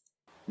guess.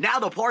 Now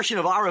the portion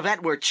of our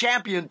event where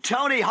champion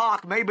Tony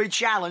Hawk may be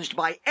challenged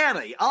by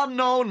any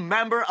unknown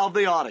member of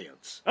the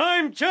audience.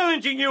 I'm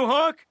challenging you,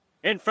 Hawk,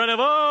 in front of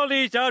all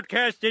these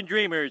outcasts and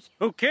dreamers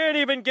who can't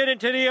even get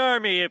into the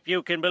army, if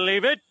you can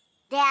believe it.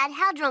 Dad,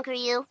 how drunk are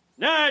you?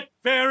 Not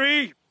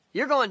very.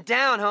 You're going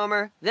down,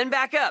 Homer, then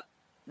back up,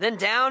 then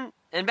down,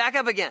 and back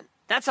up again.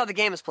 That's how the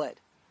game is played.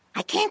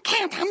 I can't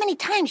count how many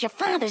times your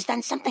father's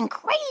done something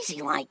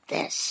crazy like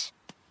this.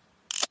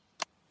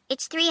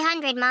 It's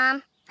 300,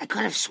 Mom. I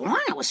could have sworn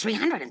it was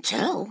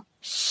 302.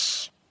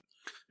 Shh.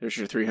 There's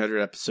your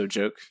 300 episode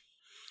joke.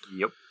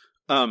 Yep.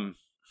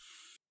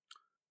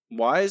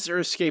 Why is there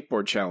a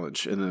skateboard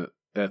challenge in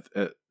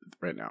the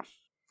right now?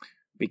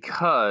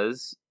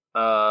 Because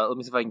let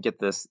me see if I can get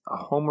this.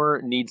 Homer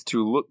needs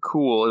to look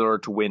cool in order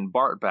to win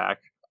Bart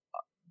back,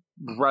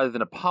 rather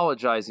than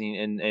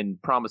apologizing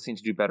and promising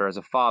to do better as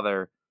a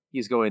father.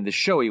 He's going the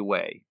showy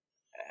way,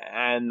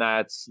 and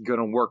that's going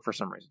to work for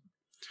some reason.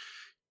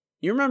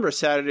 You remember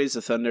Saturdays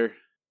of Thunder?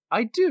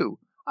 I do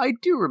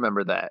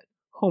remember that.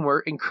 Homer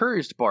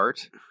encouraged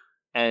Bart,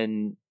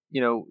 and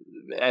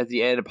at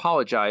the end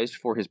apologized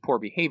for his poor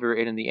behavior,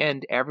 and in the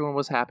end, everyone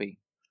was happy.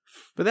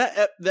 But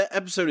that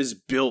episode is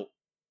built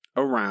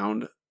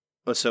around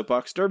a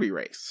soapbox derby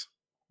race,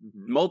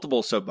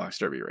 multiple soapbox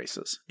derby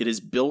races. It is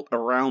built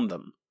around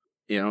them.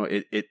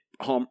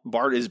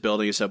 Bart is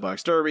building a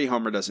soapbox derby.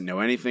 Homer doesn't know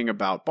anything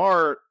about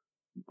Bart.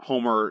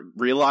 Homer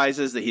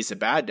realizes that he's a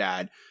bad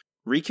dad,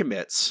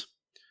 recommits,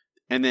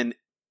 and then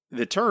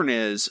the turn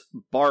is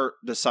Bart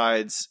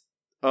decides,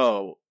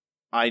 I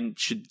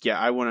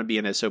want to be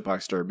in a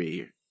soapbox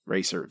derby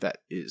racer that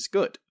is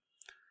good.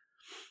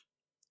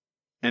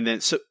 And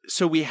then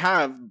so we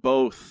have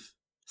both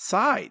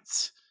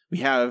sides. We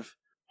have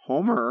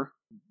Homer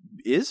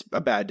is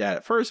a bad dad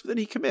at first, but then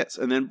he commits,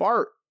 and then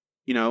Bart,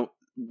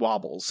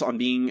 wobbles on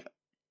being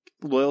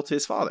loyal to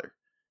his father.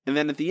 And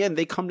then at the end,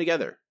 they come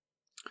together.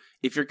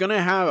 If you're going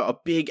to have a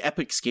big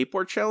epic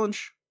skateboard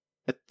challenge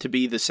to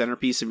be the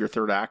centerpiece of your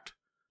third act,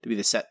 to be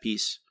the set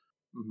piece,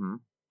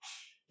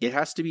 it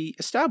has to be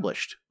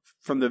established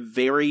from the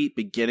very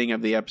beginning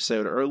of the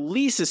episode, or at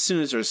least as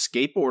soon as there's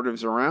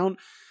skateboarders around.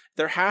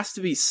 There has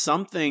to be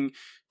something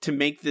to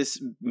make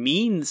this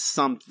mean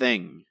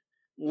something.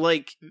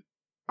 Like,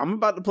 I'm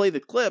about to play the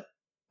clip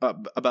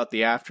about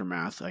the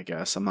aftermath, I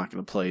guess. I'm not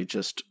going to play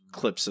just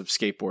clips of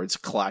skateboards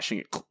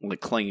clashing,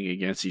 clanging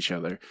against each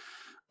other.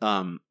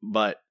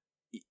 But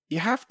you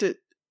have to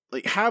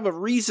have a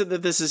reason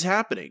that this is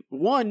happening.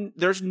 One,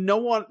 there's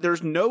no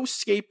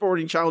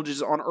skateboarding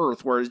challenges on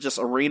Earth where it's just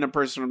a random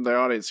person from the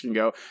audience can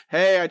go,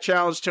 "Hey, I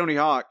challenged Tony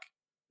Hawk."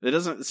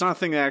 It's not a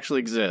thing that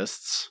actually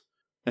exists.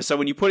 And so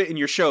when you put it in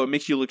your show, it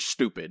makes you look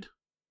stupid.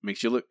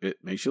 It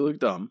makes you look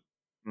dumb.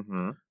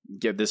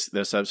 This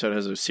episode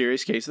has a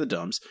serious case of the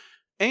dumbs.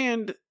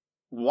 And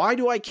why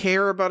do I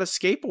care about a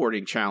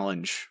skateboarding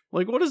challenge?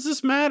 Like, what does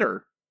this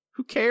matter?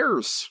 Who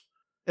cares?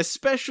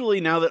 Especially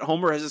now that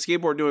Homer has a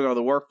skateboard doing all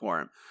the work for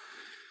him.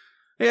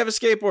 They have a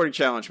skateboarding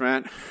challenge,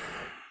 man.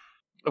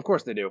 Of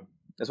course they do.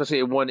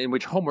 Especially one in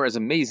which Homer is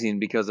amazing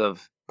because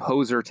of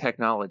poser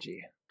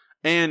technology.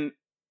 And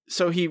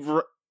so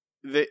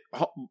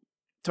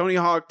Tony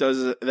Hawk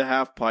does the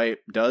half pipe,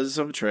 does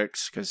some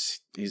tricks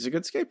because he's a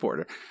good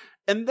skateboarder.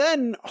 And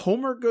then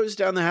Homer goes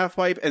down the half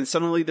pipe and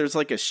suddenly there's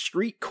like a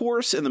street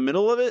course in the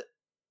middle of it.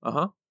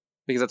 Uh-huh.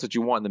 Because that's what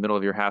you want in the middle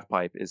of your half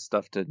pipe is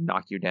stuff to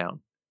knock you down.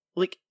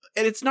 Like,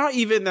 and it's not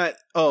even that,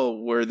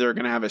 where they're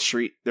going to have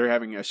they're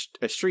having a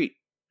street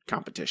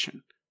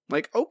competition.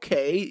 Like,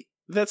 okay,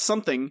 that's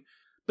something.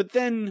 But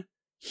then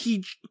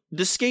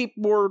the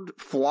skateboard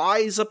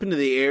flies up into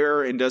the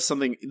air and does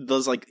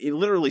like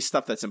literally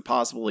stuff that's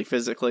impossibly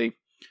physically.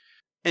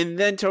 And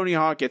then Tony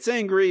Hawk gets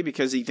angry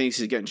because he thinks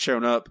he's getting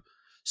shown up.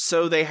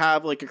 So they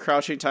have like a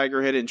Crouching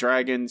Tiger, Hidden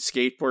Dragon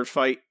skateboard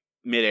fight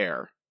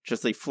midair.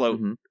 Just they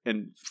float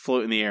and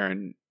float in the air.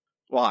 And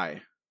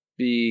why?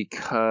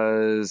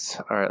 Because,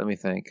 all right, let me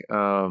think.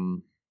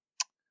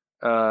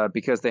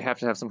 Because they have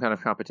to have some kind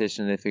of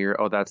competition. And they figure,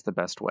 that's the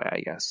best way, I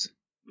guess.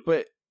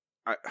 But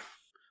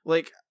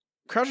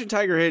Crouching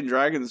Tiger, Hidden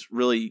Dragon's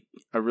really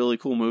a really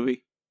cool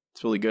movie.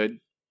 It's really good.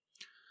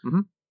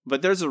 Mm-hmm.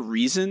 But there's a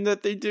reason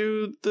that they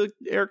do the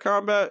air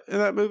combat in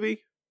that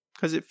movie.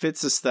 Because it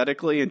fits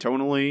aesthetically and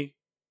tonally.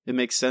 It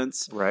makes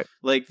sense. Right.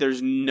 Like,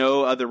 there's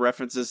no other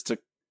references to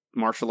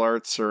martial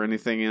arts or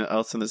anything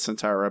else in this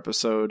entire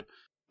episode.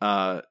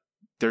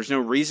 There's no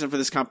reason for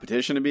this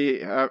competition to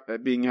be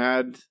being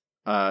had.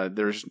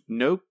 There's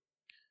no...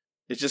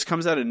 It just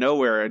comes out of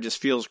nowhere. It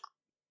just feels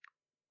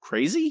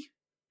crazy.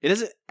 It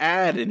doesn't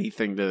add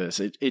anything to this.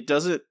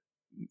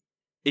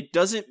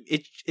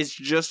 It's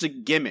just a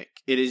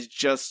gimmick. It is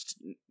just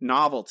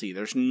novelty.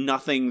 There's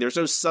nothing, there's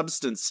no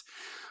substance.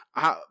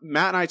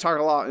 Matt and I talk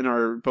a lot in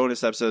our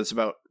bonus episodes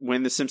about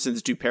when the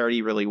Simpsons do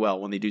parody really well,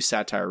 when they do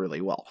satire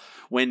really well,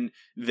 when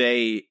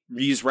they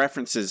use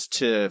references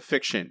to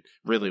fiction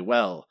really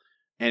well.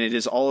 And it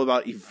is all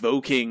about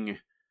evoking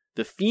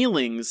the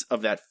feelings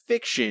of that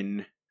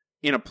fiction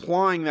and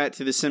applying that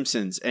to the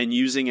Simpsons and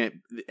using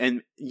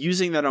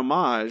that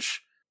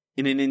homage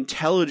in an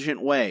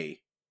intelligent way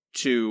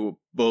to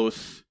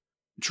both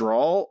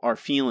draw our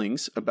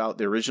feelings about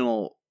the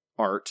original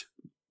art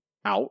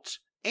out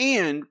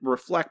and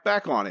reflect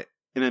back on it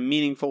in a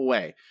meaningful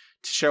way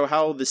to show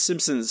how the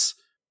Simpsons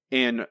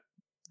and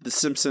the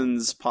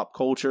Simpsons pop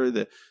culture,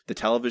 the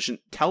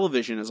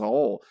television as a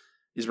whole,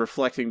 is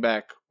reflecting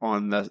back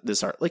on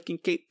this art, like in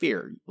Cape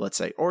Fear, let's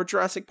say, or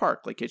Jurassic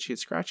Park, like Itchy and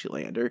Scratchy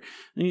Land, or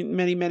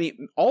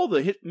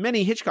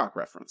many Hitchcock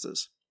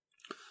references.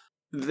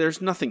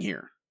 There's nothing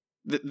here.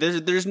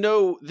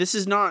 This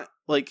is not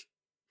like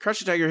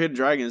Crouching Tiger, Hidden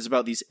Dragon is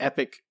about these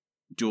epic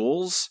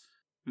duels.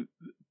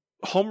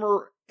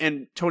 Homer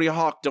and Tony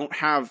Hawk don't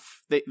have,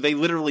 they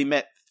literally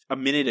met a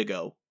minute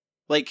ago.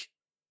 Like,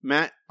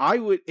 Matt, I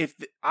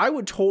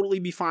would totally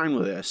be fine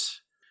with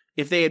this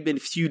if they had been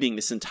feuding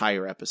this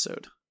entire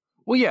episode.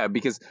 Well, yeah,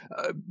 because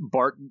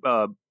Bart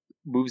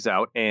moves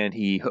out and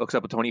he hooks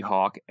up with Tony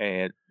Hawk,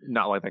 and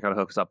not like that kind of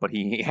hooks up, but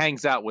he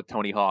hangs out with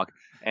Tony Hawk,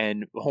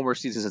 and Homer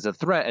sees this as a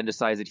threat and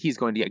decides that he's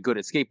going to get good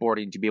at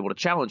skateboarding to be able to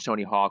challenge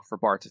Tony Hawk for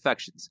Bart's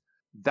affections.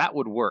 That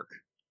would work.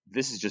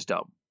 This is just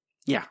dumb.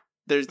 Yeah.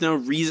 There's no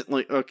reason,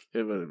 like, okay,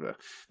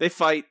 they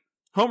fight.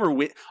 Homer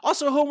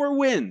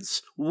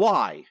wins.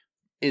 Woohoo!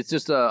 It's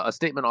just a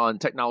statement on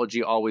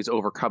technology always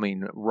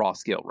overcoming raw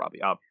skill,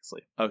 Robbie,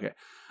 obviously. Okay.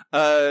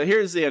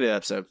 Here's the end of the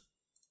episode.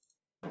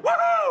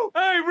 Woohoo!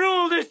 I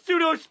rule this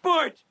pseudo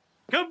sport!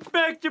 Come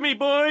back to me,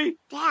 boy!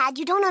 Dad,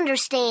 you don't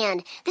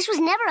understand. This was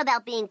never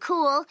about being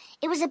cool.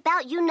 It was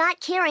about you not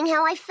caring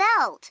how I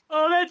felt.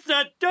 Oh, that's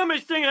the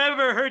dumbest thing I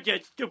ever heard, you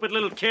stupid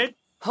little kid.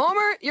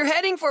 Homer, you're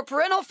heading for a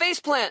parental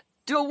faceplant.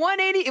 Do a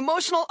 180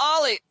 emotional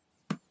ollie.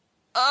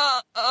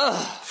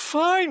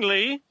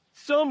 Finally,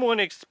 someone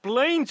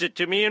explains it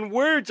to me in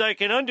words I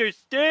can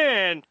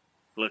understand.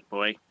 Look,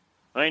 boy,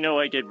 I know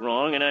I did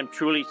wrong, and I'm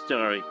truly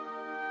sorry.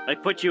 I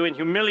put you in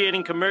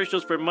humiliating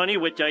commercials for money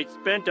which I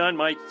spent on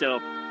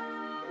myself.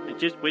 I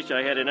just wish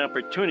I had an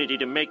opportunity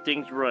to make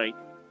things right.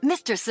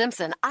 Mr.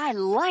 Simpson, I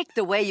like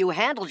the way you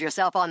handled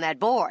yourself on that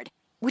board.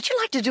 Would you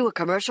like to do a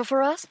commercial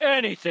for us?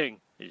 Anything,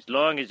 as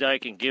long as I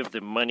can give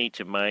the money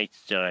to my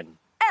son.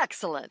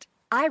 Excellent.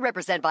 I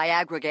represent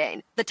Viagra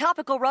Gain, the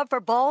topical rub for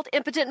bald,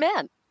 impotent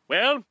men.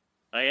 Well,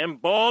 I am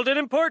bald and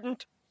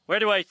important. Where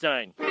do I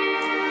sign?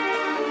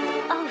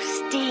 Oh,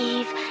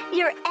 Steve,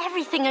 you're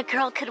everything a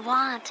girl could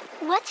want.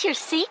 What's your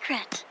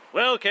secret?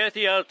 Well,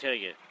 Kathy, I'll tell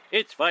you.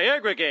 It's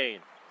Viagra Gain.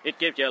 It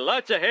gives you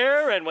lots of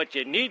hair and what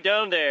you need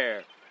down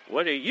there.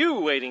 What are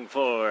you waiting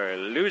for,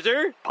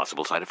 loser?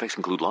 Possible side effects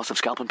include loss of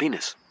scalp and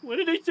penis. What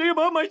did they say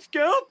about my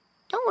scalp?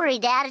 Don't worry,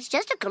 Dad. It's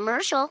just a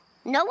commercial.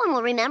 No one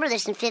will remember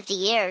this in 50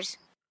 years.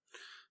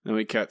 Then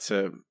we cut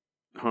to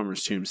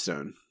Homer's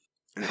tombstone.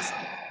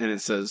 And it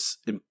says,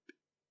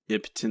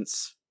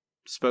 impotence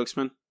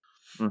spokesman.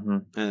 Mm-hmm.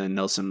 And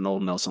then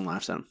old Nelson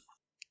laughs at him.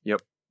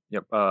 Yep.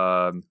 Yeah,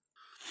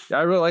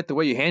 I really like the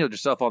way you handled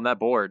yourself on that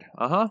board.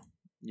 Uh-huh.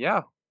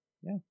 Yeah.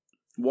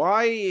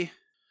 Why?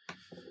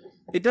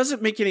 It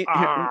doesn't make any...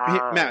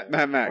 Matt,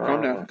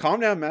 calm down. Calm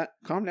down, Matt.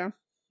 Calm down.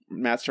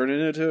 Matt's turning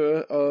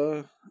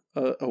into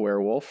a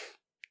werewolf,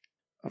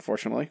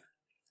 unfortunately.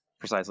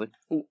 Precisely.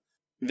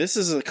 This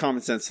is a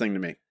common sense thing to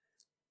me.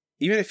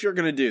 Even if you're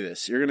going to do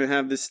this, you're going to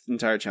have this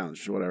entire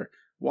challenge or whatever.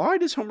 Why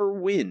does Homer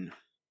win?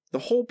 The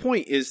whole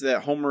point is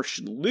that Homer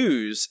should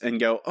lose and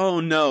go,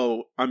 oh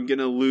no, I'm going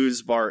to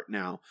lose Bart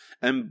now.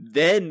 And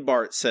then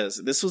Bart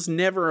says, this was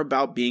never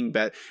about being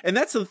bad. And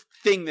that's the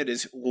thing that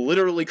is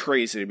literally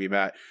crazy to me,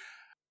 Matt.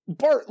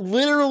 Bart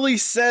literally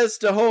says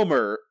to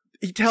Homer,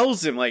 he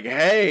tells him, like,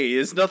 hey,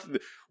 it's nothing.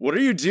 What are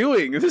you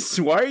doing?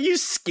 Why are you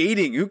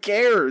skating? Who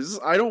cares?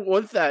 I don't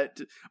want that.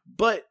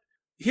 But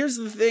here's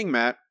the thing,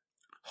 Matt.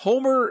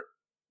 Homer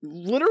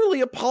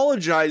literally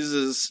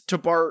apologizes to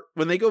Bart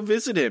when they go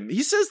visit him.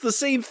 He says the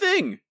same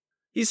thing.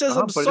 He says,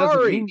 I'm but sorry. It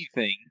doesn't mean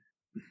anything.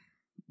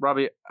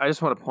 Robbie, I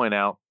just want to point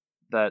out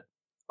that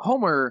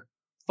Homer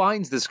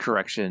finds this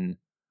correction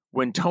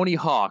when Tony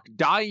Hawk,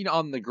 dying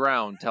on the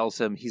ground, tells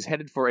him he's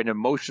headed for an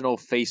emotional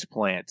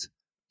faceplant.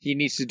 He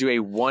needs to do a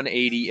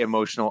 180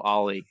 emotional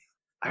ollie.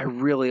 I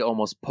really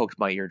almost poked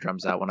my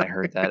eardrums out when I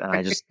heard that, and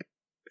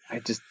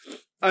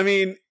I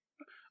mean,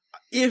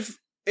 if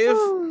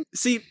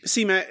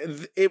see Matt,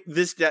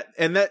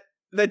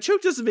 that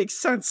joke doesn't make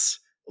sense.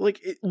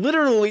 Like, you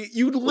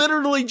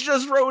literally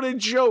just wrote a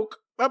joke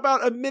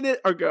about a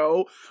minute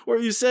ago where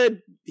you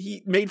said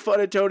he made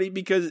fun of Tony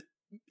because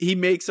he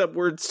makes up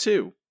words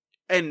too.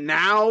 And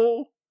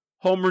now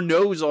Homer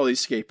knows all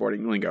these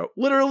skateboarding lingo.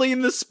 Literally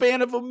in the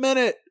span of a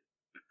minute.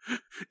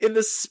 In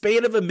the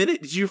span of a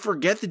minute, did you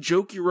forget the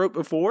joke you wrote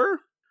before?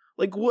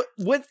 Like, what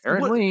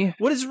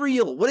is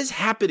real? What is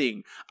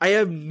happening? I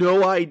have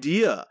no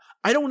idea.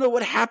 I don't know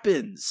what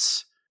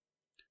happens.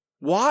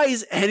 Why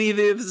is any of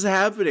this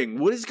happening?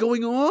 What is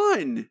going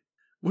on?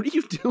 What are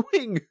you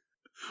doing?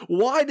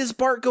 Why does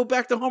Bart go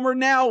back to Homer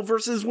now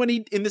versus when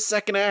he in the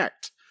second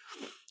act?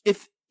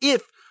 If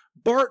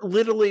Bart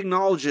literally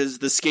acknowledges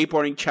the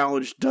skateboarding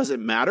challenge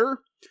doesn't matter,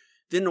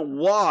 then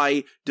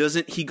why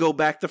doesn't he go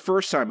back the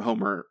first time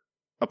Homer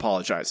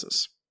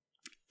apologizes?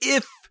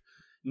 If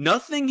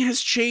nothing has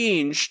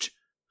changed,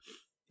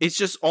 it's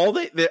just all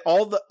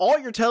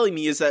you're telling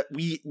me is that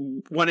we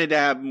wanted to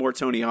have more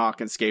Tony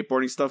Hawk and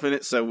skateboarding stuff in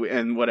it, so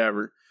and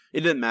whatever.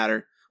 It didn't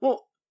matter.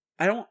 Well,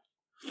 I don't.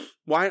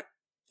 Why?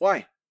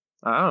 I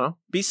don't know.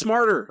 Be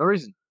smarter. No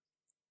reason.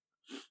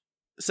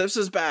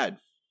 Simpsons bad.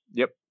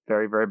 Yep,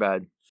 very, very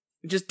bad.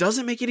 It just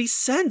doesn't make any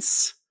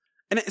sense,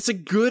 and it's a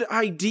good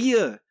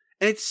idea,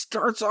 and it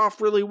starts off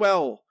really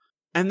well,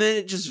 and then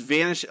it just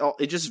vanishes.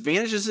 It just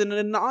vanishes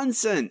into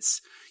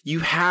nonsense. You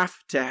have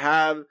to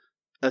have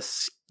a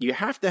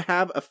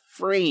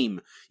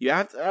frame. You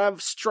have to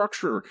have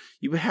structure.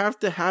 You have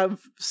to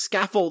have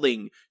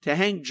scaffolding to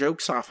hang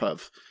jokes off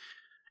of.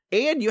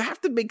 And you have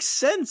to make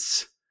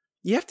sense.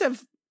 You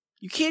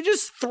can't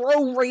just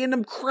throw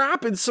random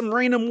crap in some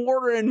random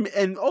order and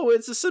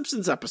it's a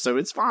Simpsons episode.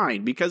 It's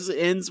fine because it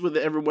ends with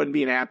everyone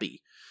being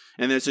happy.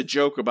 And there's a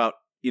joke about,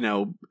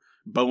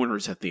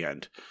 boners at the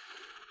end.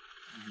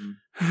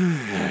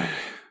 Mm-hmm.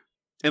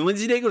 And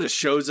Lindsay Naegle just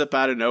shows up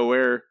out of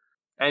nowhere.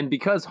 And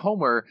because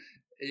Homer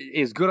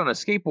is good on a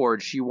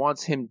skateboard, she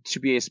wants him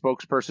to be a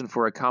spokesperson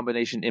for a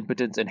combination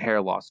impotence and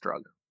hair loss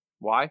drug.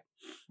 Why?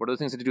 What are those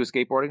things to do with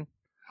skateboarding?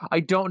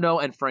 I don't know,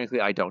 and frankly,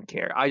 I don't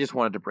care. I just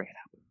wanted to bring it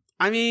up.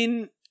 I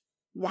mean,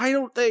 why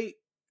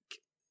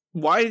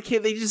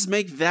can't they just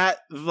make that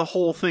the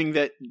whole thing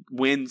that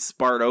wins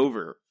Bart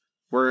over?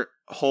 Where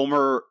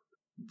Homer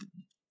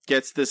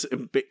gets does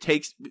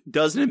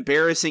an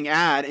embarrassing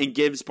ad and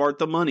gives Bart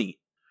the money.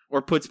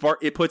 Or puts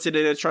it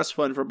in a trust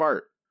fund for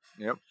Bart.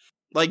 Yep.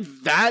 Like,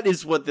 that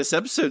is what this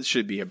episode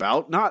should be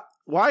about. Not,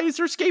 why is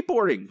there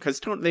skateboarding?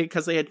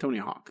 Because they had Tony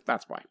Hawk.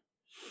 That's why.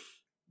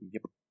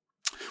 Yep.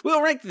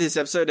 We'll rank this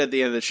episode at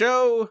the end of the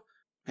show.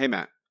 Hey,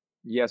 Matt.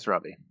 Yes,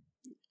 Robbie.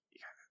 You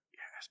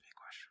gotta ask me a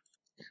question.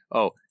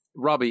 Oh,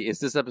 Robbie, is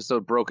this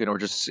episode broken or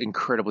just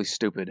incredibly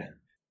stupid?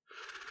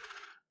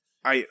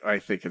 I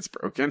think it's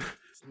broken.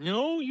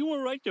 No, you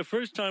were right the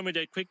first time with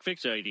that quick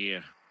fix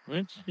idea.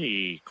 Let's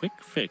see. Quick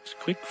fix.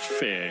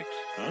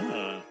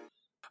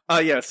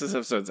 Yes, this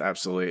episode's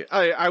absolutely.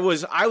 I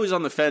was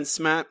on the fence,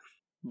 Matt,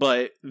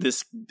 but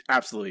this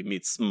absolutely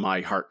meets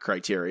my heart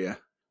criteria.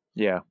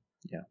 Yeah.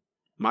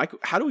 Mike,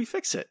 how do we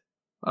fix it?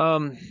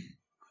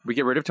 We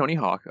get rid of Tony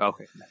Hawk.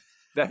 Okay,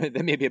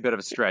 that may be a bit of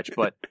a stretch,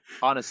 but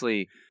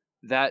honestly,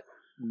 that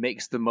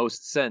makes the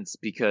most sense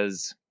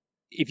because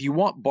if you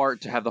want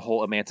Bart to have the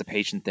whole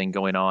emancipation thing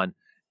going on,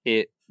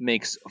 it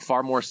makes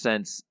far more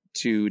sense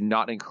to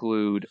not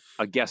include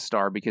a guest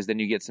star because then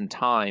you get some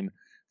time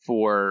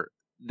for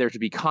there to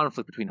be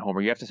conflict between Homer.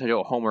 You have to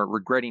show Homer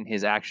regretting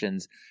his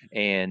actions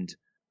and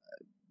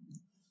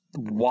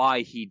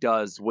why he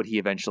does what he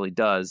eventually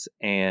does,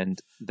 and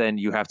then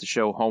you have to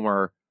show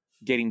Homer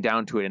getting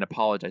down to it and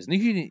apologizing.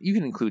 You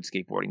can include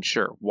skateboarding,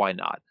 sure, why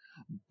not?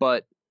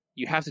 But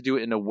you have to do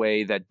it in a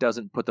way that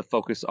doesn't put the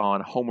focus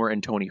on Homer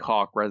and Tony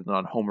Hawk rather than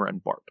on Homer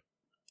and Bart.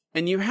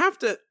 And you have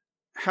to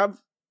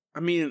have, I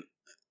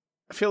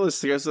feel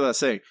this goes without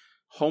saying,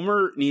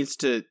 Homer needs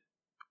to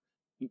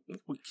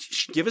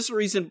give us a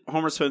reason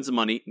Homer spends the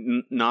money,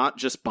 not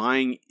just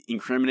buying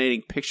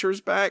incriminating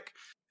pictures back.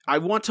 I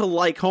want to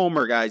like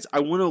Homer, guys. I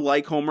want to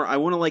like Homer. I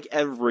want to like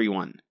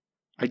everyone.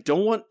 I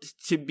don't want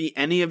to be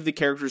any of the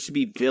characters to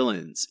be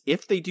villains.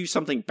 If they do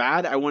something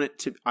bad, I want it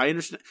to... I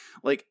understand...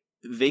 Like,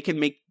 they can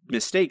make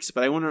mistakes,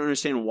 but I want to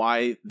understand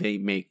why they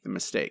make the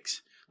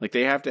mistakes. Like,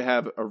 they have to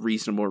have a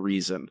reasonable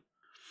reason.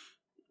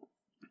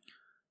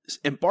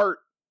 And Bart,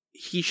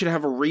 he should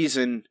have a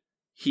reason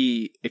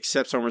he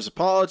accepts Homer's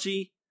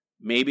apology.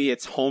 Maybe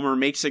it's Homer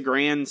makes a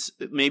grand...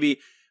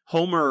 Maybe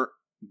Homer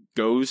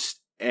goes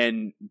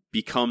and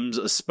becomes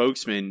a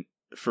spokesman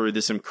for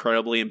this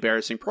incredibly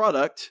embarrassing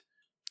product,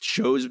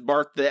 shows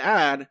Bart the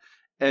ad,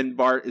 and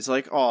Bart is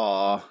like,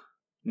 aw,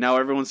 now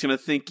everyone's going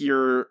to think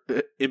you're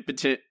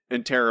impotent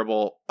and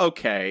terrible.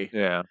 Okay.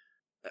 Yeah.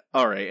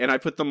 All right. And I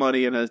put the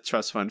money in a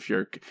trust fund for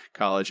your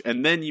college.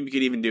 And then you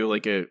could even do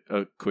like a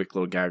quick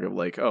little gag of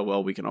like, oh,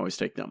 well, we can always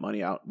take that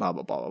money out, blah,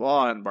 blah, blah, blah,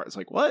 blah. And Bart's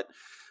like, what?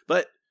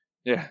 But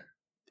yeah,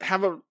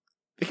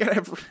 they gotta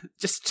have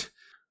just...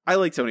 I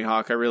like Tony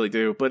Hawk, I really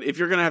do. But if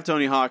you're going to have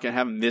Tony Hawk and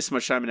have him this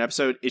much time in an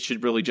episode, it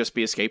should really just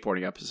be a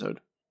skateboarding episode.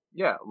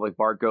 Yeah, like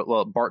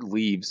Bart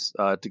leaves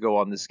to go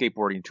on this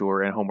skateboarding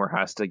tour, and Homer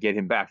has to get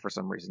him back for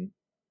some reason.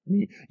 I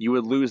mean, you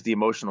would lose the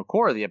emotional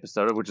core of the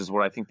episode, which is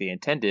what I think they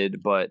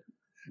intended, but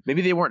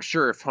maybe they weren't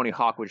sure if Tony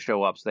Hawk would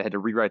show up, so they had to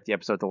rewrite the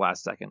episode at the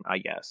last second, I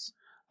guess.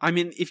 I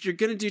mean, if you're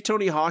going to do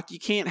Tony Hawk, you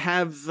can't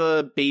have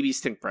the baby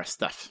stink breath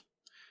stuff.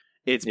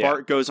 It's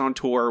Bart goes on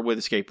tour with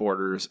the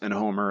skateboarders, and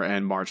Homer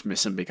and Marge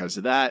miss him because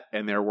of that,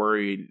 and they're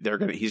worried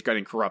he's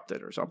getting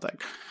corrupted or something,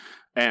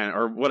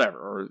 or whatever,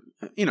 or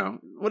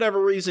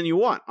whatever reason you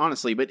want,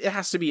 honestly. But it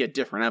has to be a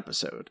different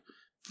episode.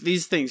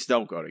 These things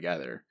don't go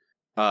together.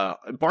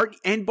 Bart,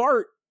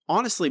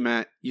 honestly,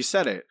 Matt, you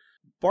said it.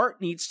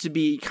 Bart needs to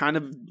be kind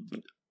of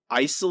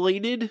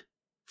isolated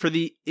for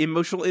the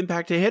emotional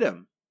impact to hit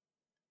him.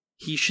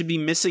 He should be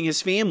missing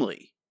his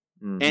family.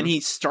 Mm-hmm. And he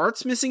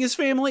starts missing his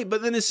family,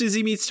 but then as soon as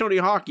he meets Tony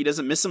Hawk, he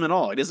doesn't miss him at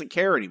all. He doesn't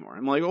care anymore.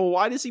 I'm like,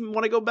 why does he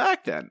want to go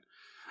back then?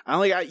 I'm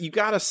like, you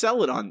gotta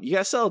sell it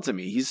to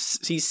me.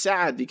 He's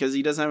sad because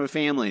he doesn't have a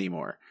family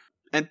anymore.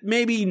 And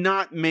maybe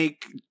not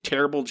make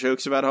terrible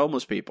jokes about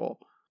homeless people.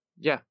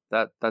 Yeah,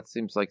 that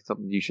seems like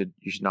something you should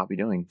not be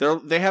doing.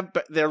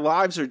 Their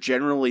lives are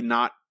generally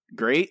not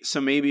great, so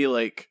maybe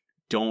like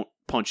don't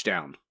punch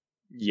down.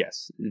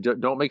 Yes,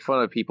 don't make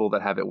fun of people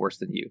that have it worse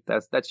than you.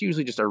 That's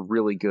usually just a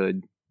really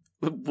good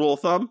rule of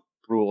thumb.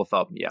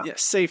 Yeah. Yeah,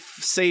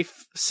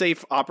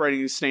 safe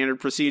operating standard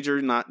procedure.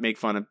 Not make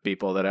fun of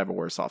people that have it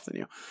worse off than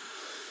you.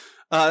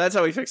 That's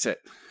how we fix it.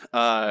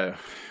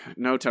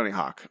 No Tony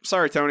Hawk.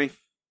 Sorry, Tony.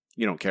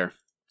 You don't care.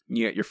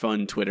 You get your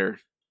fun Twitter.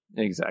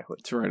 Exactly.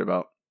 To write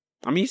about.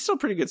 I mean, he's still a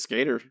pretty good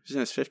skater. He's in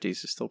his 50s.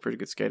 He's still a pretty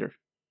good skater.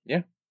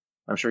 Yeah.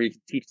 I'm sure he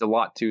teaches a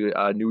lot to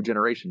a new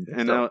generation.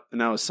 And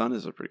now his son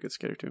is a pretty good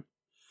skater too.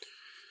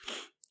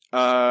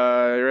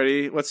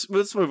 Ready? Let's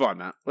move on,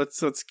 Matt.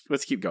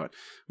 Let's keep going.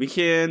 We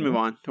can move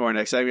on to our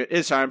next segment.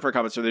 It's time for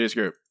comments from the news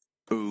group.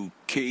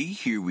 Okay,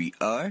 here we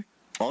are.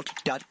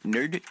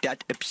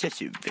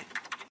 Alt.nerd.obsessive.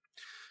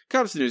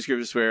 Comments to the news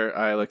group is where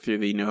I look through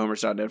the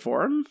NoHomers.net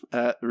forum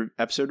at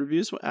episode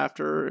reviews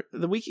after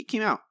the week it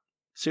came out.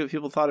 See what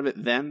people thought of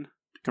it then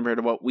compared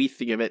to what we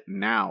think of it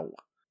now.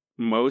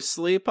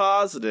 Mostly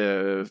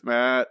positive,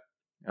 Matt.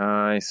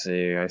 I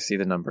see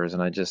the numbers,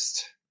 and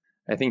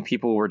I think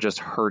people were just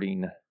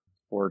hurting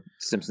for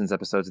Simpsons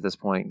episodes at this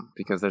point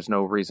because there's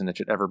no reason it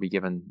should ever be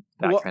given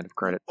that kind of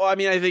credit. Well, I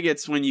mean, I think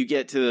it's when you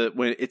get to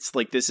when it's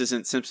like this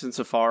isn't Simpsons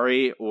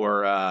Safari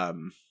or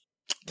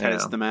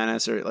Tennis the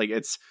Menace, or like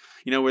it's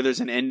where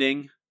there's an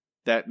ending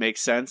that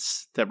makes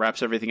sense that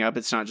wraps everything up.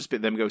 It's not just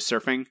them go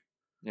surfing.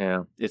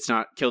 Yeah, it's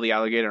not kill the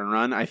alligator and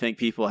run. I think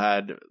people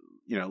had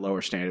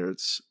lower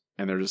standards,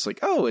 and they're just like,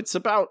 oh, it's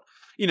about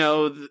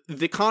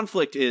the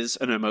conflict is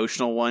an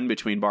emotional one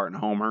between Bart and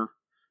Homer.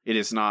 It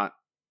is not,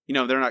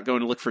 they're not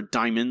going to look for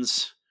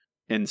diamonds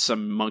in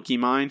some monkey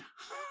mine.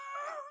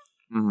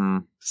 Mm-hmm.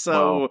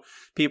 So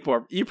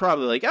you're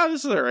probably like, oh,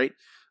 this is all right.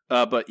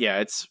 But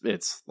yeah,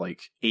 it's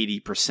like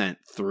 80%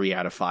 3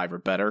 out of 5 or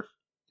better.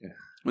 Yeah.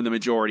 With the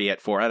majority at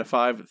 4 out of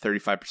 5,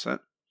 35%.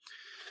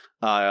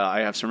 I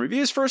have some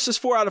reviews. First is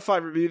 4 out of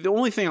 5 review. The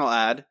only thing I'll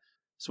add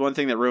is one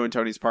thing that ruined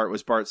Tony's part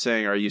was Bart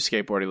saying, "Are you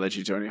skateboarding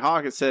legend Tony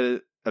Hawk?"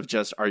 instead of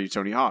just, "Are you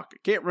Tony Hawk?" I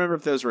can't remember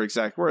if those were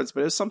exact words, but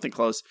it was something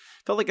close.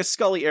 Felt like a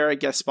Scully era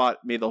guest spot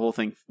made the whole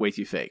thing way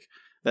too fake.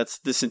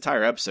 This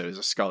entire episode is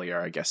a Scully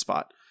era guest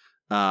spot.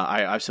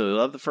 I absolutely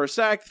love the first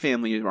act. The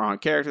family were on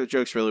character. The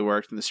jokes really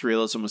worked, and the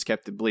surrealism was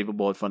kept in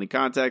believable and funny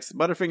context. The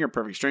Butterfinger,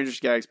 Perfect Strangers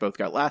gags both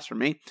got laughs from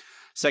me.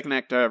 Second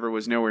act, however,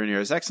 was nowhere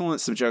near as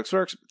excellent. Some jokes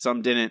worked, but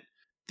some didn't.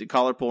 The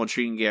collar pull and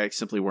shooting gags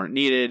simply weren't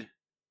needed.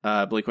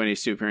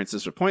 Blink-182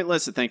 appearances were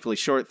pointless and thankfully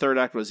short. Third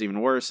act was even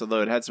worse,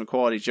 although it had some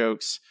quality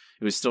jokes.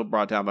 It was still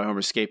brought down by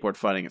Homer's skateboard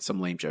fighting and some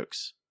lame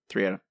jokes.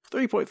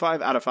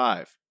 3.5 out of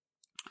 5.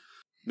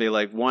 They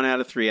like 1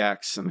 out of 3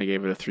 acts, and they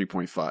gave it a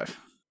 3.5.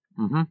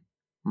 Mm-hmm.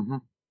 Mm-hmm.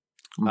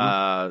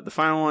 Mm-hmm. The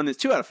final one is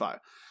 2 out of 5.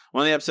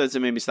 One of the episodes that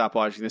made me stop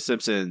watching The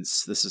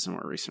Simpsons. This is a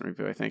more recent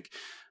review, I think.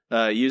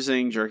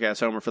 Using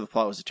jerk-ass Homer for the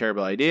plot was a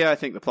terrible idea. I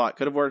think the plot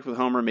could have worked with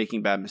Homer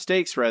making bad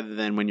mistakes rather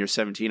than when you're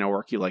 17, I'll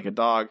work you like a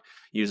dog.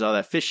 Use all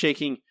that fist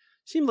shaking.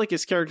 Seemed like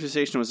his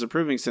characterization was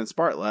improving since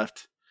Bart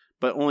left,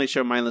 but only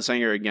showed mindless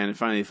anger again and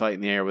finally fight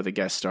in the air with a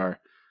guest star.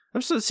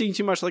 Episode seemed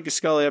too much like a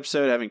Scully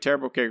episode, having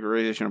terrible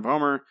characterization of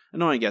Homer,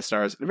 annoying guest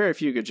stars, and very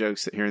few good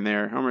jokes here and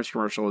there. Homer's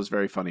commercial is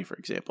very funny, for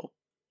example.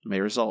 It may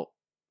result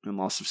in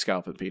loss of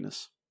scalp and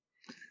penis.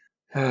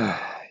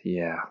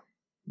 Yeah.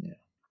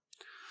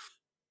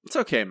 It's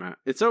okay, Matt.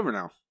 It's over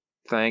now.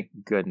 Thank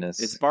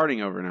goodness. It's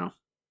Barting Over now.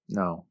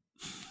 No.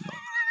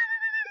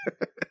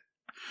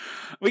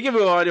 We can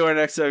move on to our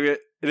next segment.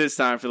 It is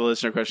time for the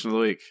listener question of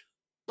the week.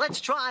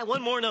 Let's try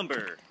one more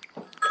number.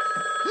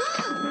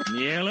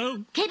 Yellow.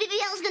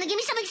 KBBL is gonna give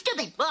me something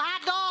stupid. The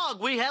hot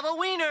dog. We have a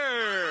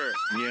wiener.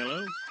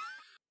 Yellow.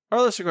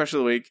 Our listener question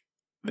of the week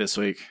this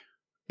week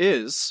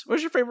is,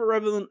 what's your favorite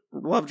Reverend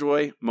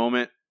Lovejoy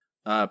moment?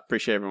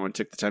 Appreciate everyone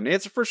took the time to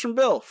answer. First from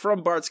Bill,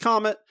 from Bart's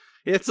Comet.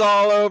 It's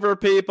all over,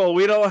 people.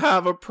 We don't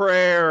have a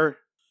prayer.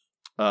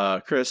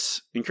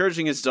 Chris,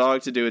 encouraging his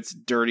dog to do its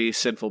dirty,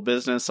 sinful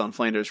business on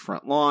Flanders'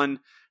 front lawn.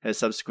 His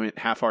subsequent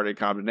half-hearted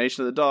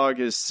condemnation of the dog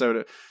is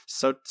Soto?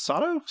 How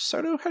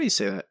do you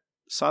say that?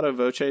 Sotto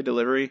voce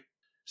delivery?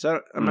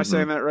 Am I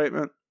saying that right,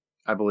 man?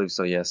 I believe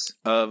so, yes.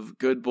 Of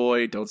good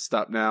boy, don't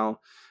stop now.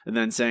 And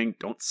then saying,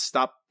 don't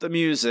stop the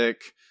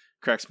music.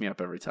 Cracks me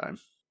up every time.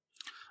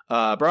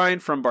 Brian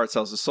from Bart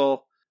Sells a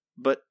Soul.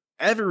 But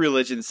every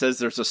religion says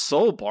there's a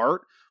soul,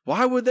 Bart.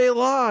 Why would they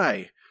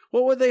lie?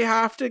 What would they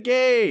have to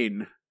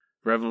gain?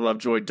 Reverend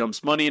Lovejoy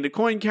dumps money into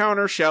coin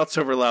counter, shouts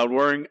over loud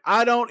whirring,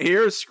 I don't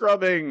hear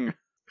scrubbing.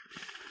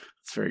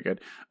 It's very good.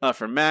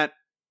 From Matt,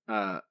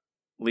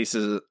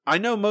 Lisa, I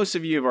know most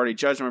of you have already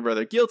judged my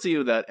brother guilty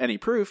without any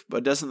proof,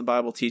 but doesn't the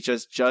Bible teach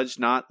us, judge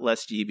not,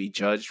 lest ye be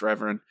judged?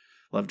 Reverend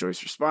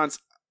Lovejoy's response,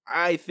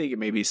 I think it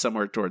may be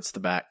somewhere towards the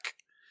back.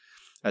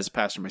 As a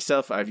pastor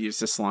myself, I've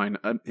used his line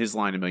a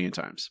million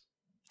times.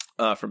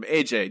 From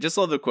AJ, just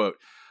love the quote.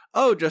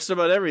 Oh, just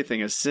about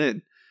everything is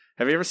sin.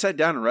 Have you ever sat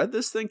down and read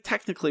this thing?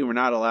 Technically, we're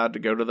not allowed to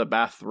go to the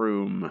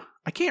bathroom.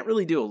 I can't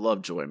really do a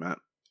Lovejoy, Matt.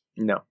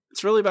 No.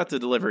 It's really about the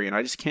delivery, and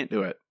I just can't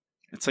do it.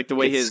 It's like the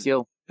way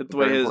the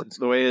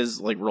way his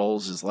like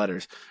rolls his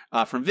letters.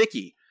 From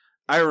Vicky,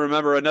 I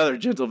remember another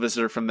gentle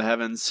visitor from the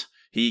heavens.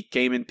 He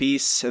came in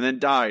peace and then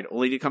died,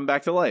 only to come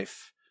back to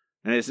life.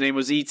 And his name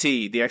was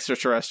E.T., the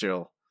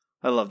extraterrestrial.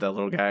 I love that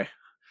little guy.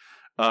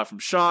 From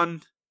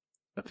Sean,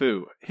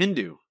 Apu,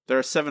 Hindu. There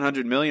are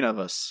 700 million of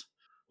us.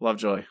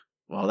 Lovejoy.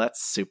 Well,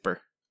 that's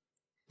super.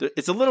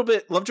 It's a little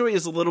bit. Lovejoy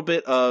is a little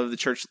bit of the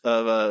church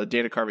of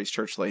Dana Carvey's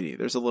Church Lady.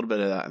 There's a little bit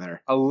of that in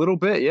there. A little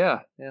bit, yeah.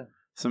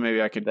 So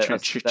maybe I could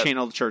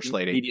channel the Church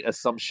Lady. Immediate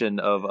assumption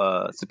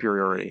of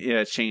superiority.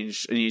 Yeah,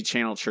 you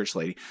channel Church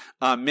Lady.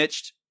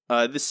 Mitch,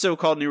 this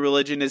so-called new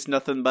religion is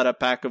nothing but a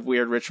pack of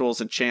weird rituals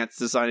and chants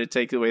designed to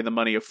take away the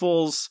money of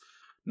fools.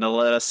 Now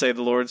let us say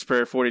the Lord's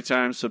Prayer 40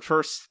 times, but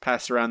first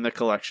pass around the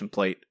collection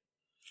plate.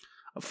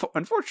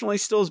 Unfortunately,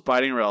 still as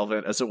biting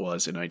relevant as it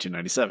was in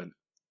 1997.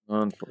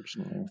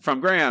 Unfortunately. From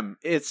Graham,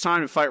 it's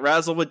time to fight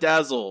Razzle with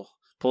Dazzle.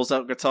 Pulls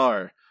out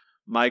guitar.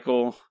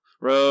 Michael,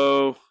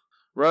 row.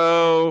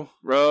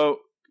 The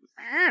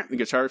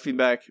guitar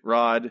feedback.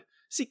 Rod,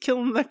 is he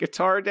killing that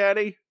guitar,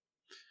 Daddy?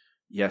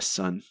 Yes,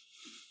 son.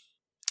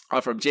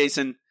 From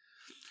Jason,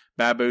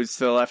 baboons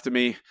to the left of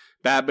me,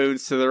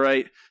 baboons to the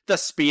right. The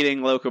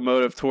speeding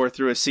locomotive tore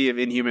through a sea of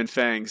inhuman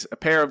fangs. A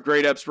pair of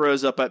great ups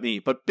rose up at me,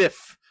 but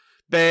biff,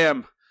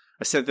 bam,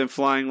 I sent them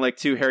flying like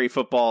two hairy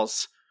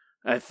footballs.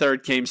 A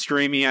third came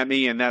screaming at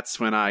me, and that's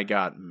when I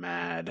got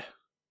mad.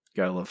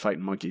 Gotta love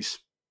fighting monkeys.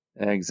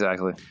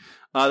 Exactly.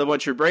 The one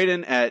true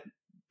Braden at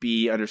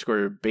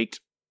B_baked_er.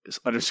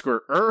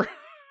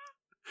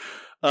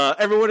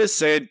 Everyone is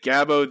saying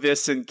Gabbo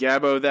this and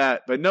Gabbo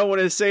that, but no one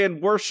is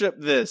saying worship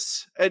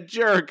this and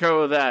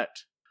Jericho that.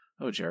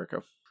 Oh,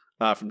 Jericho.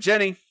 From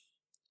Jenny,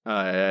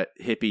 at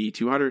Hippie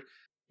 200,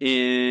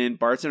 in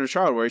Bart's Inner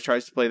Child, where he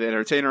tries to play the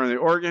entertainer on the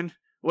organ.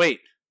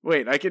 Wait,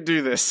 I can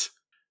do this.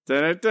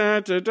 Wait,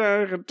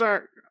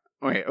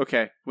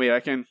 okay. Wait, I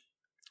can.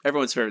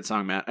 Everyone's favorite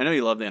song, Matt. I know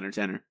you love the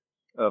entertainer.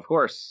 Of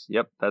course.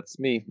 Yep, that's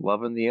me,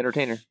 loving the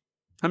entertainer.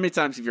 How many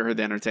times have you heard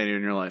the entertainer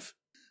in your life?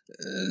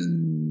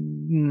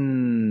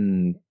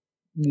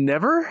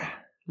 Never.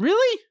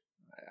 Really?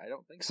 I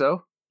don't think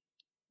so.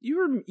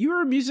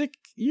 You're a music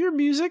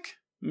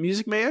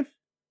man.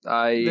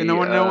 No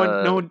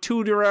one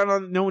tooled around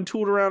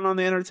on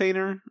the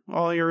entertainer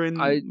while you're in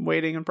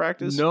waiting and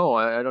practice. No,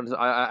 I don't.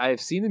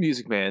 I've seen the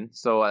Music Man,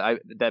 so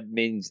that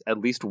means at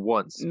least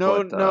once.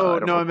 No.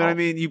 I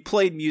mean, you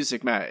played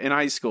Music Man in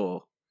high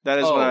school. That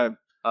is what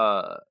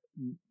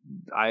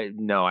I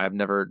have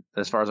never,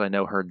 as far as I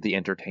know, heard the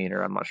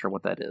entertainer. I'm not sure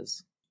what that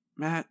is.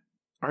 Matt,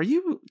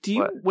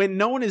 when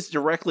no one is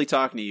directly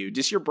talking to you,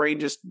 does your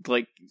brain just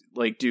like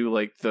do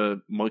like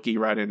the monkey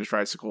riding a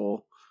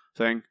tricycle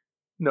thing?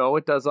 No,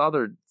 it does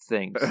other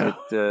things.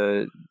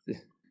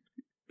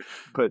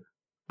 But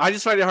I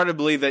just find it hard to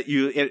believe that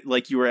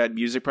you were at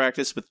music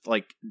practice with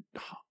like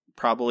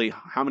probably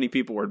how many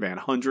people were in band?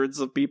 Hundreds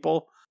of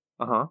people.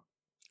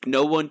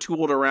 No one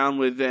tooled around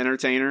with the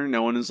entertainer.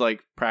 No one is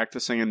like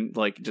practicing and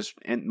like just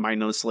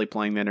mindlessly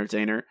playing the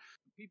entertainer.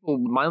 People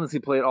mindlessly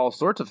played all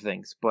sorts of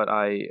things, but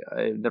I've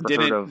never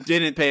heard of.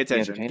 Didn't pay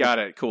attention. Got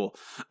it. Cool.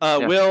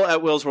 Will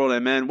at Will's World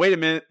and Men. Wait a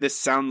minute. This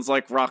sounds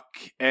like rock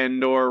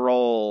and or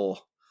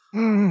roll.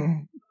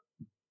 Sorry.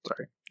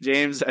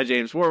 James at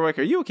James Warwick.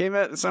 Are you okay,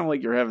 Matt? It sounded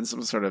like you're having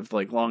some sort of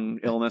like lung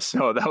illness.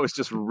 No, that was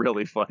just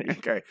really funny.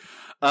 Okay.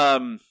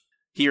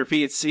 He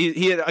repeats,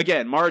 he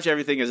again, Marge,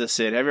 everything is a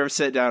Sid. Have you ever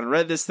sat down and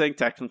read this thing?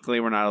 Technically,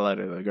 we're not allowed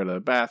to go to the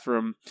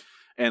bathroom.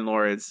 And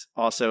Lawrence,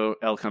 also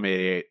Elcom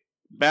 88.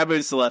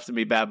 Baboons to the left of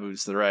me,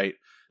 baboons to the right.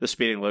 The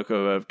speeding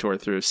locomotive tore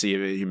through a sea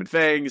of human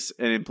fangs.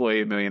 An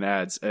employee, a million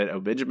ads at O.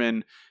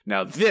 Benjamin.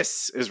 Now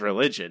this is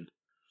religion.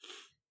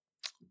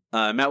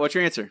 Matt, what's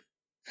your answer?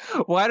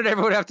 Why did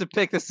everyone have to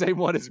pick the same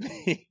one as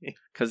me?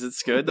 Because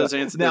it's good. Those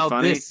answers now are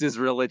funny. This is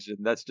religion.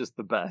 That's just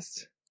the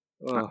best.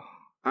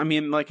 I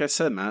mean, like I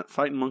said, Matt,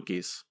 fighting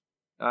monkeys.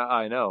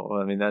 I know.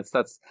 I mean, that's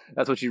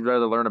what you'd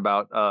rather learn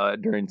about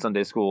during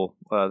Sunday school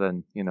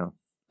than,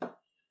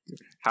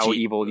 how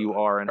evil you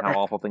are and how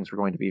awful things were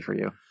going to be for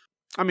you.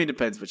 I mean,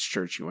 depends which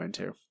church you went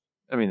to.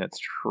 I mean, that's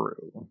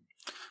true.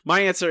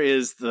 My answer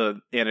is the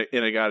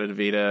Inagata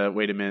Vita.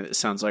 Wait a minute. It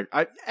sounds like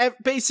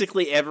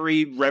basically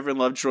every Reverend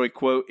Lovejoy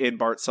quote in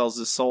Bart Sells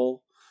His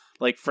Soul.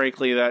 Like,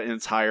 frankly, that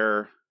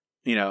entire,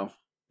 the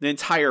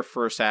entire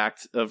first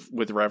act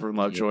with Reverend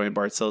Lovejoy and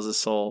Bart Sells His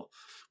Soul,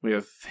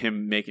 with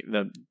him making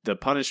the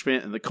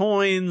punishment and the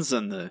coins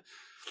and the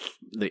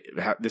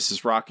this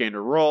is rock and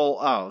roll.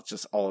 Oh,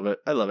 just all of it.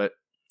 I love it.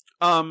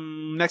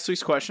 Next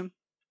week's question: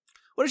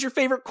 what is your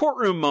favorite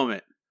courtroom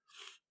moment?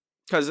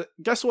 Because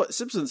guess what?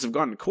 Simpsons have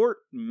gone to court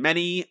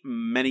many,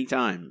 many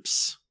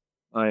times.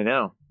 I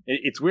know.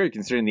 It's weird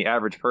considering the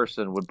average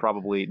person would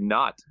probably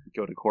not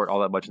go to court all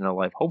that much in their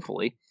life,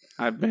 hopefully.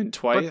 I've been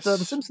twice. But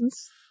The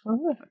Simpsons?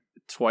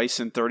 Twice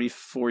in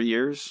 34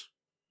 years.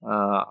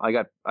 I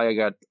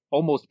got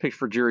almost picked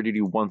for jury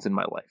duty once in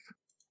my life.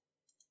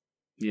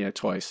 Yeah,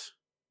 twice.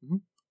 Mm-hmm.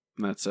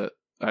 And that's it.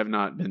 I've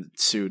not been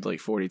sued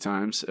like 40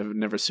 times. I've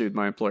never sued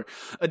my employer.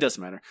 It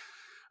doesn't matter.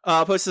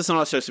 Post this on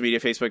all social media,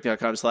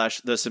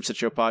 facebook.com/The Simpsons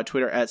Show Pod,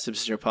 Twitter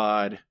 @Simpsons Show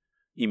Pod,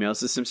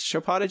 emails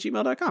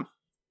thesimpsonshowpod@gmail.com.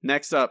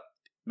 Next up,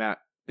 Matt,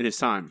 it is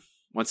time,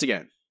 once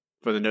again,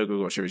 for the No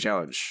Google Trivia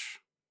Challenge.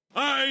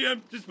 I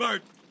am too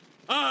smart.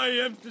 I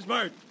am too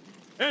smart.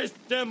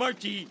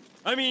 S-M-R-T.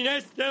 I mean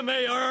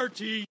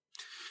S-M-A-R-R-T.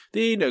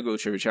 The No Google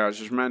Trivia Challenge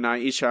is from Matt and I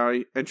each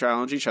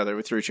challenge each other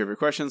with 3 trivia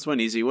questions, 1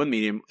 easy, 1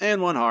 medium,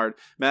 and 1 hard.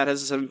 Matt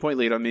has a 7-point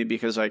lead on me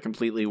because I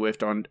completely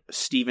whiffed on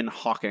Stephen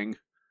Hawking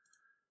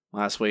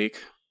last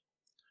week.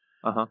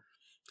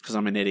 Because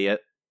I'm an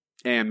idiot.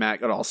 And Matt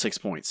got all 6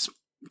 points.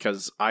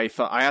 Because I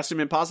asked him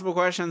impossible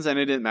questions and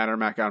it didn't matter.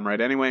 Matt got them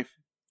right anyway.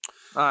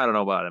 I don't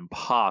know about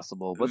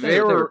impossible, but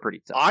they were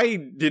pretty tough. I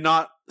did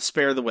not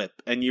spare the whip,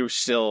 and you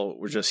still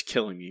were just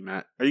killing me,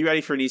 Matt. Are you ready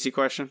for an easy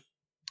question?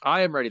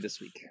 I am ready this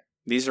week.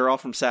 These are all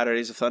from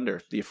Saturdays of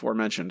Thunder, the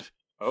aforementioned.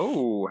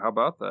 Oh, how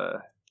about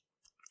that?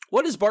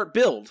 What does Bart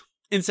build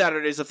in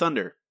Saturdays of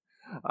Thunder?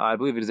 I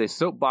believe it is a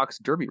soapbox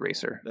derby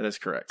racer. That is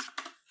correct.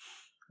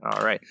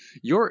 All right.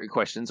 Your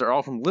questions are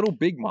all from Little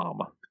Big Mom.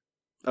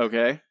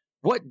 Okay.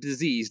 What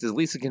disease does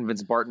Lisa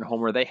convince Bart and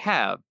Homer they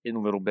have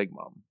in Little Big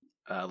Mom?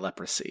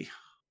 Leprosy.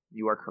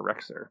 You are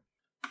correct, sir.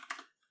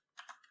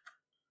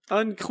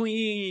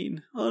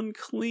 Unclean.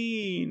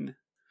 Unclean.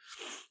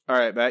 All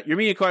right, Matt. Your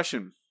media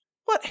question.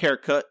 What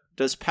haircut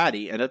does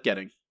Patty end up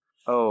getting?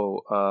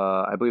 Oh,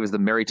 I believe it's the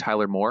Mary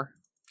Tyler Moore.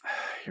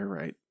 You're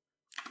right.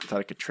 I thought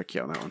I could trick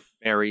you on that one.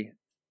 Mary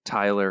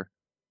Tyler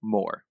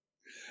Moore.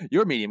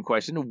 Your medium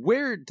question.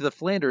 Where do the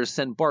Flanders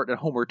send Bart and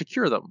Homer to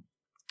cure them?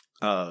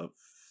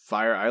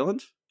 Fire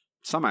Island?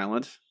 Some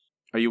island.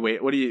 Are you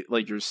what do you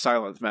like? You're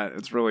silent, Matt.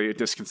 It's really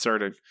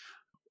disconcerting.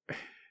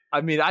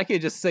 I mean, I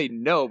could just say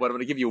no, but I'm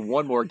going to give you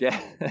one more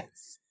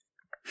guess.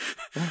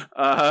 They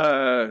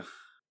go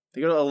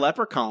to a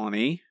leper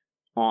colony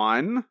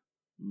on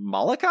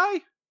Molokai?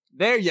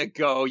 There you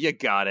go. You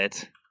got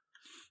it.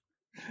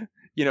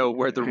 You know,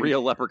 where the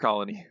real leper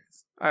colony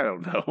is. I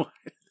don't know.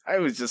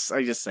 I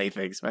just say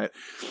things, Matt.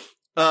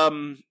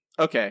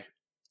 Okay.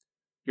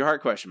 Your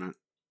hard question, Matt.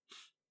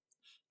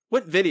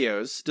 What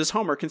videos does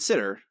Homer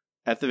consider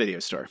at the video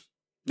store?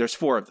 There's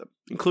 4 of them,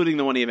 including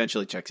the one he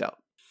eventually checks out.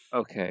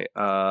 Okay.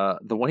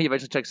 The one he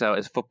eventually checks out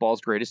is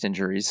Football's Greatest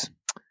Injuries.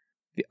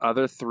 The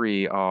other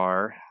 3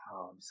 are...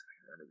 Oh, I'm just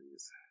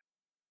these.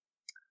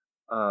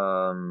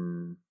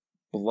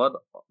 Blood...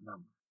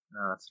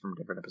 No, that's from a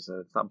different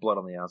episode. It's not Blood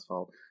on the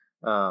Asphalt.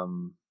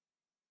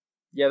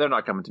 Yeah, they're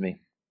not coming to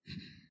me.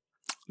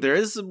 There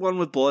is one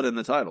with blood in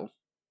the title.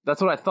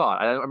 That's what I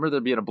thought. I remember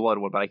there being a blood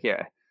one, but I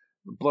can't...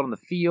 Blood on the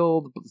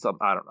Field,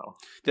 I don't know.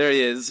 There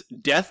is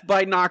Death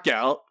by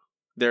Knockout.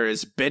 There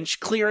is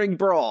Bench Clearing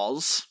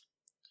Brawls.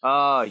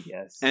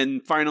 Yes.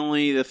 And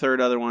finally, the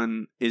third other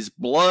one is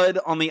Blood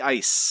on the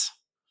Ice.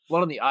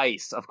 Blood on the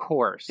Ice, of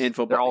course. And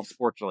football. They're all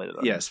sports related.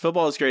 Yes,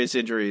 football's greatest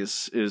injury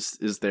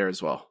is there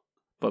as well.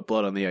 But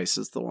Blood on the Ice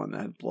is the one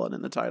that had blood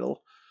in the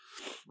title.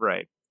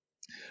 Right.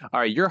 All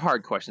right, your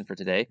hard question for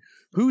today.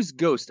 Whose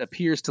ghost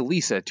appears to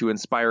Lisa to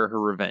inspire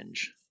her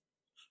revenge?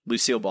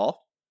 Lucille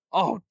Ball.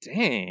 Oh,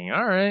 dang.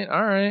 All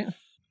right.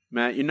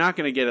 Matt, you're not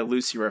going to get a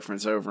Lucy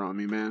reference over on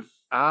me, man.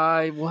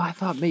 I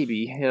thought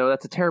maybe.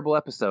 That's a terrible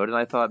episode, and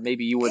I thought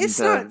maybe you wouldn't... It's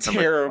not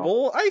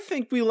terrible. I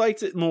think we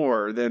liked it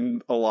more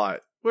than a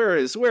lot. Where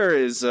is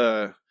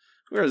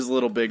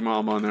Little Big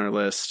Mom on our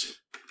list?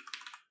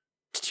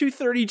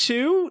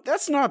 232?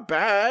 That's not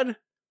bad.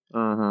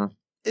 Uh-huh.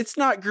 It's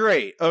not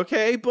great,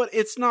 okay? But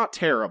it's not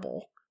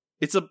terrible.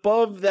 It's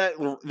above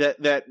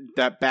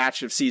that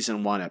batch of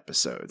season 1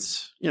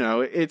 episodes.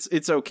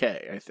 It's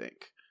okay, I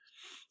think.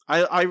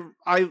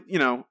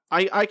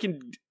 I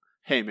can.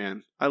 Hey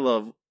man, I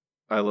love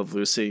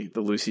Lucy.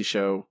 The Lucy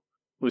Show.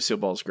 Lucille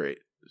Ball's great.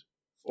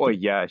 Oh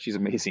yeah, she's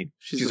amazing.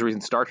 She's the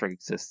reason Star Trek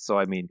exists. So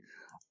I mean,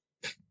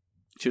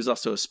 she was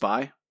also a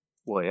spy.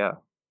 Well, yeah,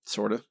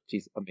 sort of.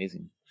 She's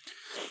amazing.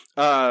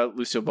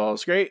 Lucille Ball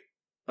is great.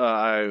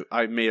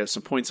 I made up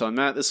some points on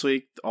that this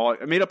week. I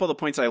made up all the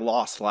points I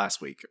lost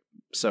last week.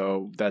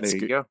 So that's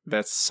there you go.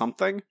 That's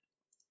something.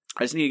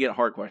 I just need to get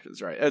hard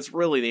questions right. That's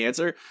really the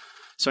answer.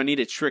 So I need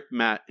to trick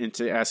Matt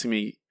into asking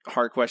me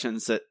hard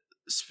questions that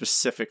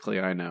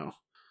specifically I know.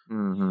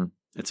 Mm-hmm.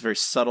 It's very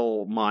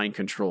subtle mind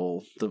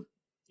control.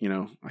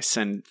 I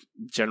send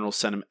general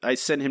sentiment. I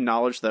send him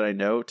knowledge that I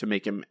know to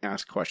make him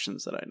ask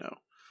questions that I know.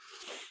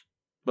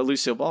 But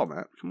Lucille Ball,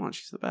 Matt, come on,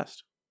 she's the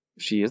best.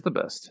 She is the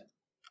best.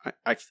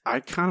 I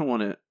kind of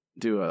want to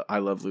do a I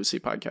Love Lucy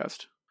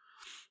podcast.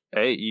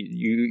 Hey,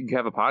 you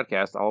have a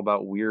podcast all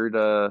about weird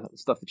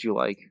stuff that you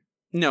like.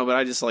 No, but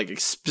I just like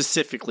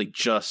specifically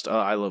just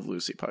I Love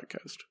Lucy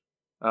podcast.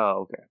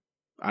 Oh, okay.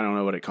 I don't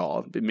know what it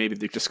called. Maybe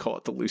they just call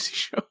it the Lucy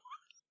Show.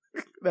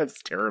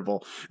 That's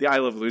terrible. The I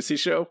Love Lucy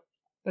Show.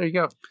 There you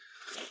go.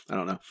 I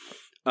don't know.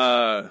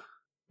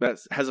 That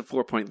has a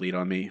 4-point lead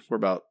on me. We're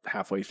about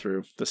halfway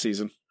through the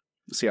season.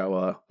 We'll see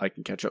how I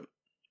can catch up.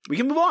 We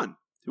can move on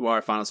to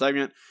our final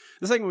segment.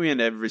 The segment we end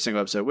every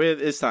single episode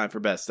with is time for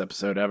Best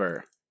Episode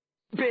Ever.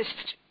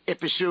 Best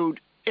episode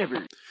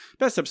ever.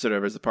 Best Episode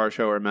Ever is the part of the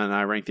show where Matt and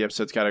I rank the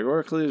episodes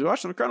categorically, we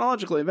watch them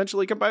chronologically,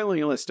 eventually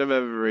compiling a list of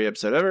every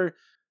episode ever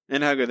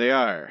and how good they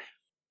are.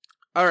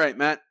 All right,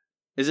 Matt.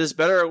 Is this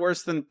better or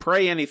worse than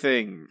Pray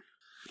Anything?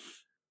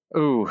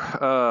 Ooh,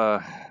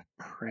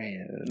 Pray.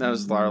 That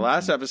was our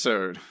last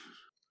episode.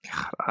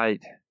 God,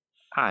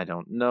 I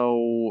don't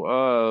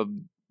know.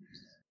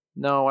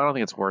 No, I don't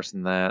think it's worse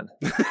than that.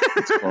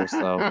 It's close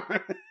though.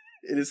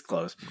 It is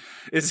close.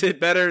 Is it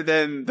better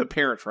than The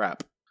Parent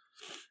Trap?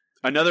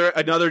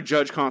 Another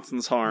Judge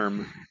Constance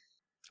Harm.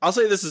 I'll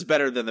say this is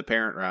better than The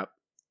Parent Trap.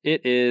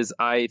 It is.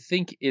 I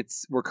think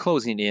we're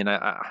closing in.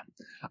 I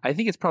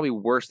think it's probably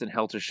worse than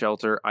Helter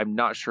Skelter. I'm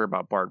not sure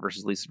about Bart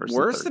versus Lisa versus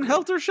Worse than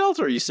Helter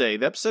Skelter, you say?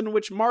 The episode in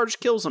which Marge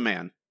kills a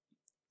man.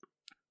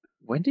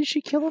 When did she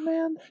kill a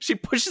man? She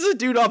pushes a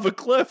dude off a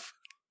cliff.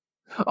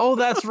 Oh,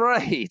 that's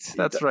right.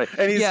 That's right.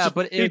 And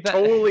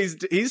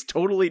he's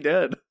totally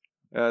dead.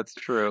 That's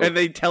true. And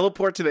they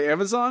teleport to the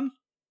Amazon?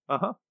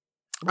 Uh-huh.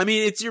 I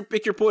mean,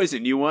 pick your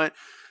poison. You want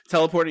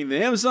teleporting to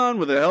the Amazon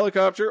with a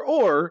helicopter,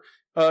 or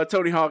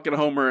Tony Hawk and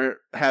Homer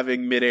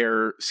having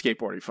midair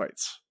skateboarding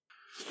fights?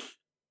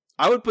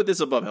 I would put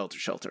this above Helter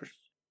Skelter.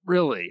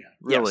 Really?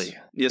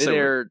 Yes,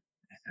 they're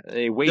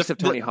a waste of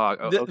Tony Hawk.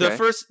 Oh, okay.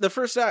 The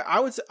first act,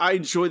 I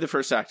enjoyed the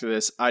first act of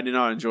this. I did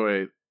not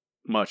enjoy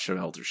much of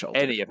Helter Skelter.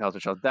 Any of Helter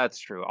Skelter. That's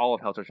true. All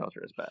of Helter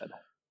Skelter is bad.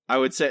 I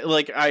would say,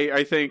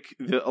 I think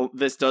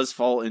this does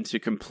fall into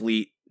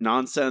complete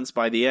nonsense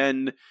by the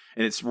end,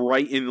 and it's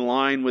right in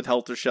line with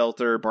Helter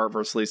Skelter, Bart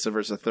vs. Lisa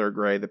versus Third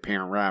Grade, The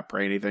Parent Rap,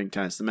 Pray Anything,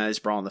 Tennis the Menace,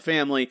 Brawl in the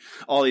Family,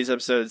 all these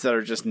episodes that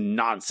are just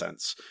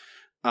nonsense.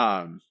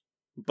 But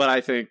I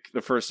think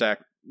the first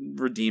act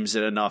redeems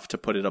it enough to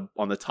put it up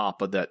on the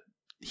top of that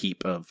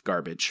heap of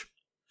garbage.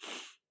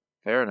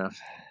 Fair enough.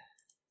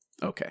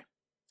 Okay.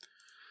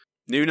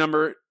 New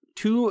number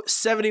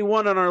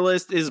 271 on our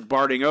list is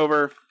Barting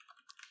Over.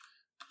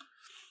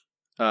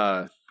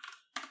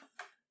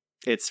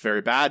 It's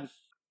very bad.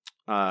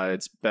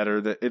 It's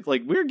better than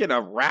we're getting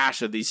a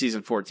rash of these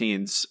season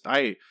 14s.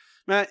 I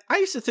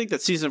used to think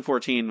that season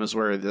 14 was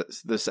where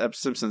this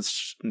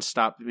Simpsons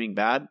stopped being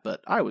bad,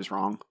 but I was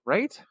wrong.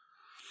 Right?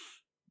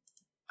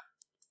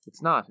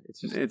 It's not.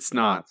 It's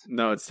not.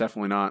 No, it's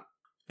definitely not.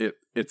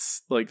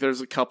 It's like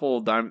there's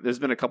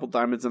been a couple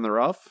diamonds in the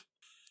rough,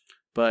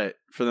 but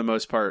for the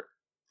most part,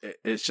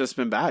 it's just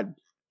been bad.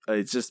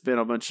 It's just been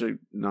a bunch of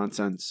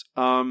nonsense.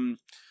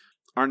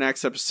 Our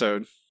next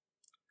episode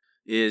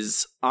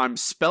is I'm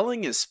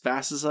Spelling as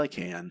Fast as I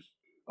Can.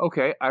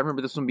 Okay, I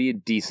remember this one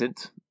being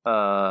decent.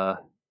 I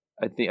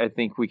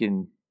think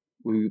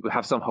we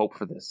have some hope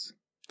for this.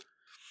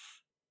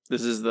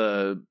 This is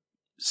the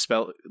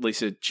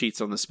Lisa cheats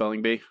on the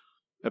spelling bee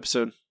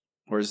episode,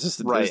 or is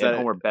this right? Is that and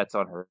Homer bets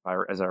on her,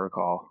 as I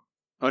recall.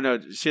 Oh no,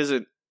 she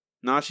doesn't.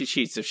 No, she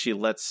cheats if she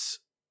lets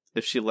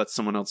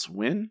someone else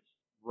win.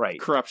 Right.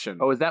 Corruption.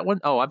 Oh, is that one?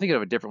 Oh, I'm thinking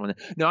of a different one.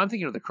 No, I'm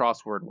thinking of the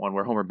crossword one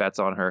where Homer bets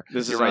on her.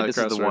 This You're is right. This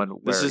is the one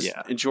where,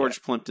 and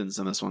George Plimpton's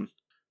in this one.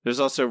 There's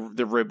also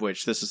the Rib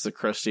Witch. This is the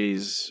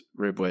Krusty's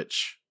Rib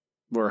Witch,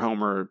 where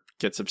Homer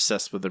gets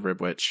obsessed with the Rib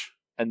Witch.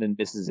 And then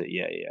this is it.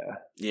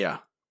 Yeah.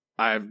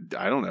 I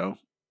don't know.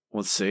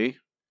 Let's see.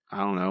 I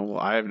don't know. Well,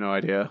 I have no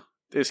idea.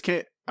 This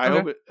can't.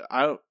 Hope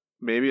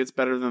maybe it's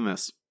better than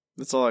this.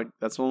 That's all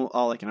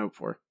I can hope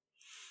for.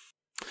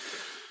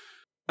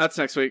 That's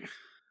next week.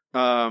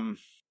 I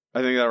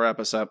think that'll wrap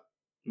us up.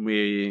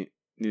 You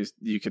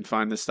can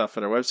find this stuff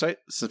at our website,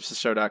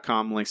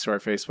 simpsonshow.com. Links to our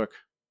Facebook,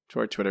 to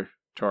our Twitter,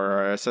 to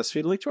our RSS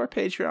feed, link to our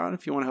Patreon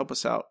if you want to help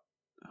us out.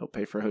 Help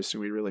pay for hosting.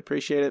 We really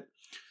appreciate it.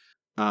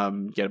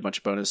 Get a bunch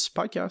of bonus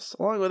podcasts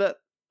along with it.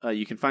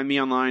 You can find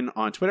me online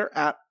on Twitter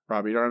at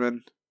Robbie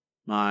Dorman.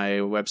 My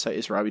website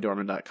is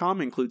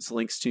robbiedorman.com. Includes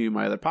links to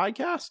my other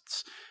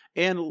podcasts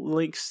and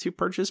links to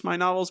purchase my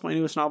novels. My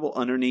newest novel,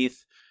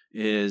 Underneath,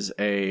 is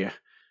a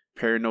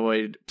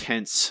paranoid,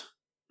 tense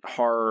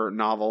horror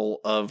novel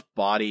of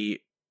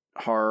body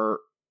horror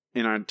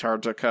in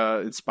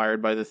Antarctica,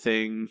 inspired by The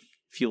Thing.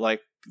 If you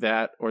like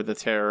that, or the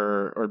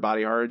terror, or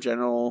body horror in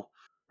general,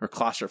 or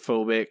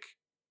claustrophobic,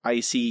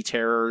 icy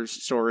terror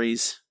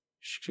stories,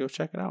 you should go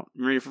check it out.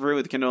 I'm reading for free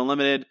with Kindle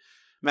Unlimited.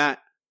 Matt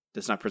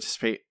does not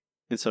participate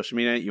in social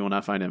media. You will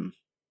not find him.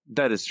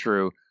 That is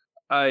true.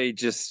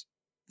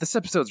 This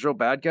episode's real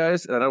bad,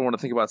 guys, and I don't want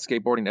to think about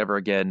skateboarding ever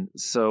again.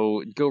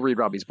 So go read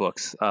Robbie's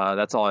books.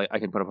 That's all I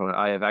can put up on it.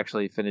 I have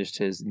actually finished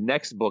his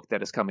next book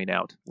that is coming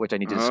out, which I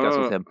need to discuss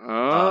with him.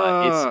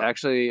 It's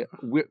actually,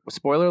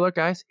 spoiler alert,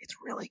 guys, it's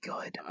really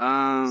good.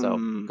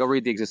 So go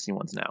read the existing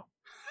ones now.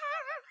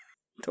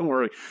 Don't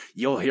worry.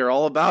 You'll hear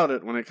all about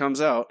it when it comes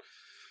out.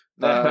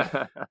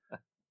 I'm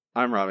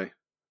Robbie.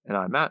 And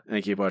I'm Matt.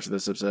 And keep watching the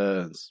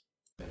Simpsons.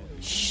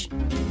 Shh.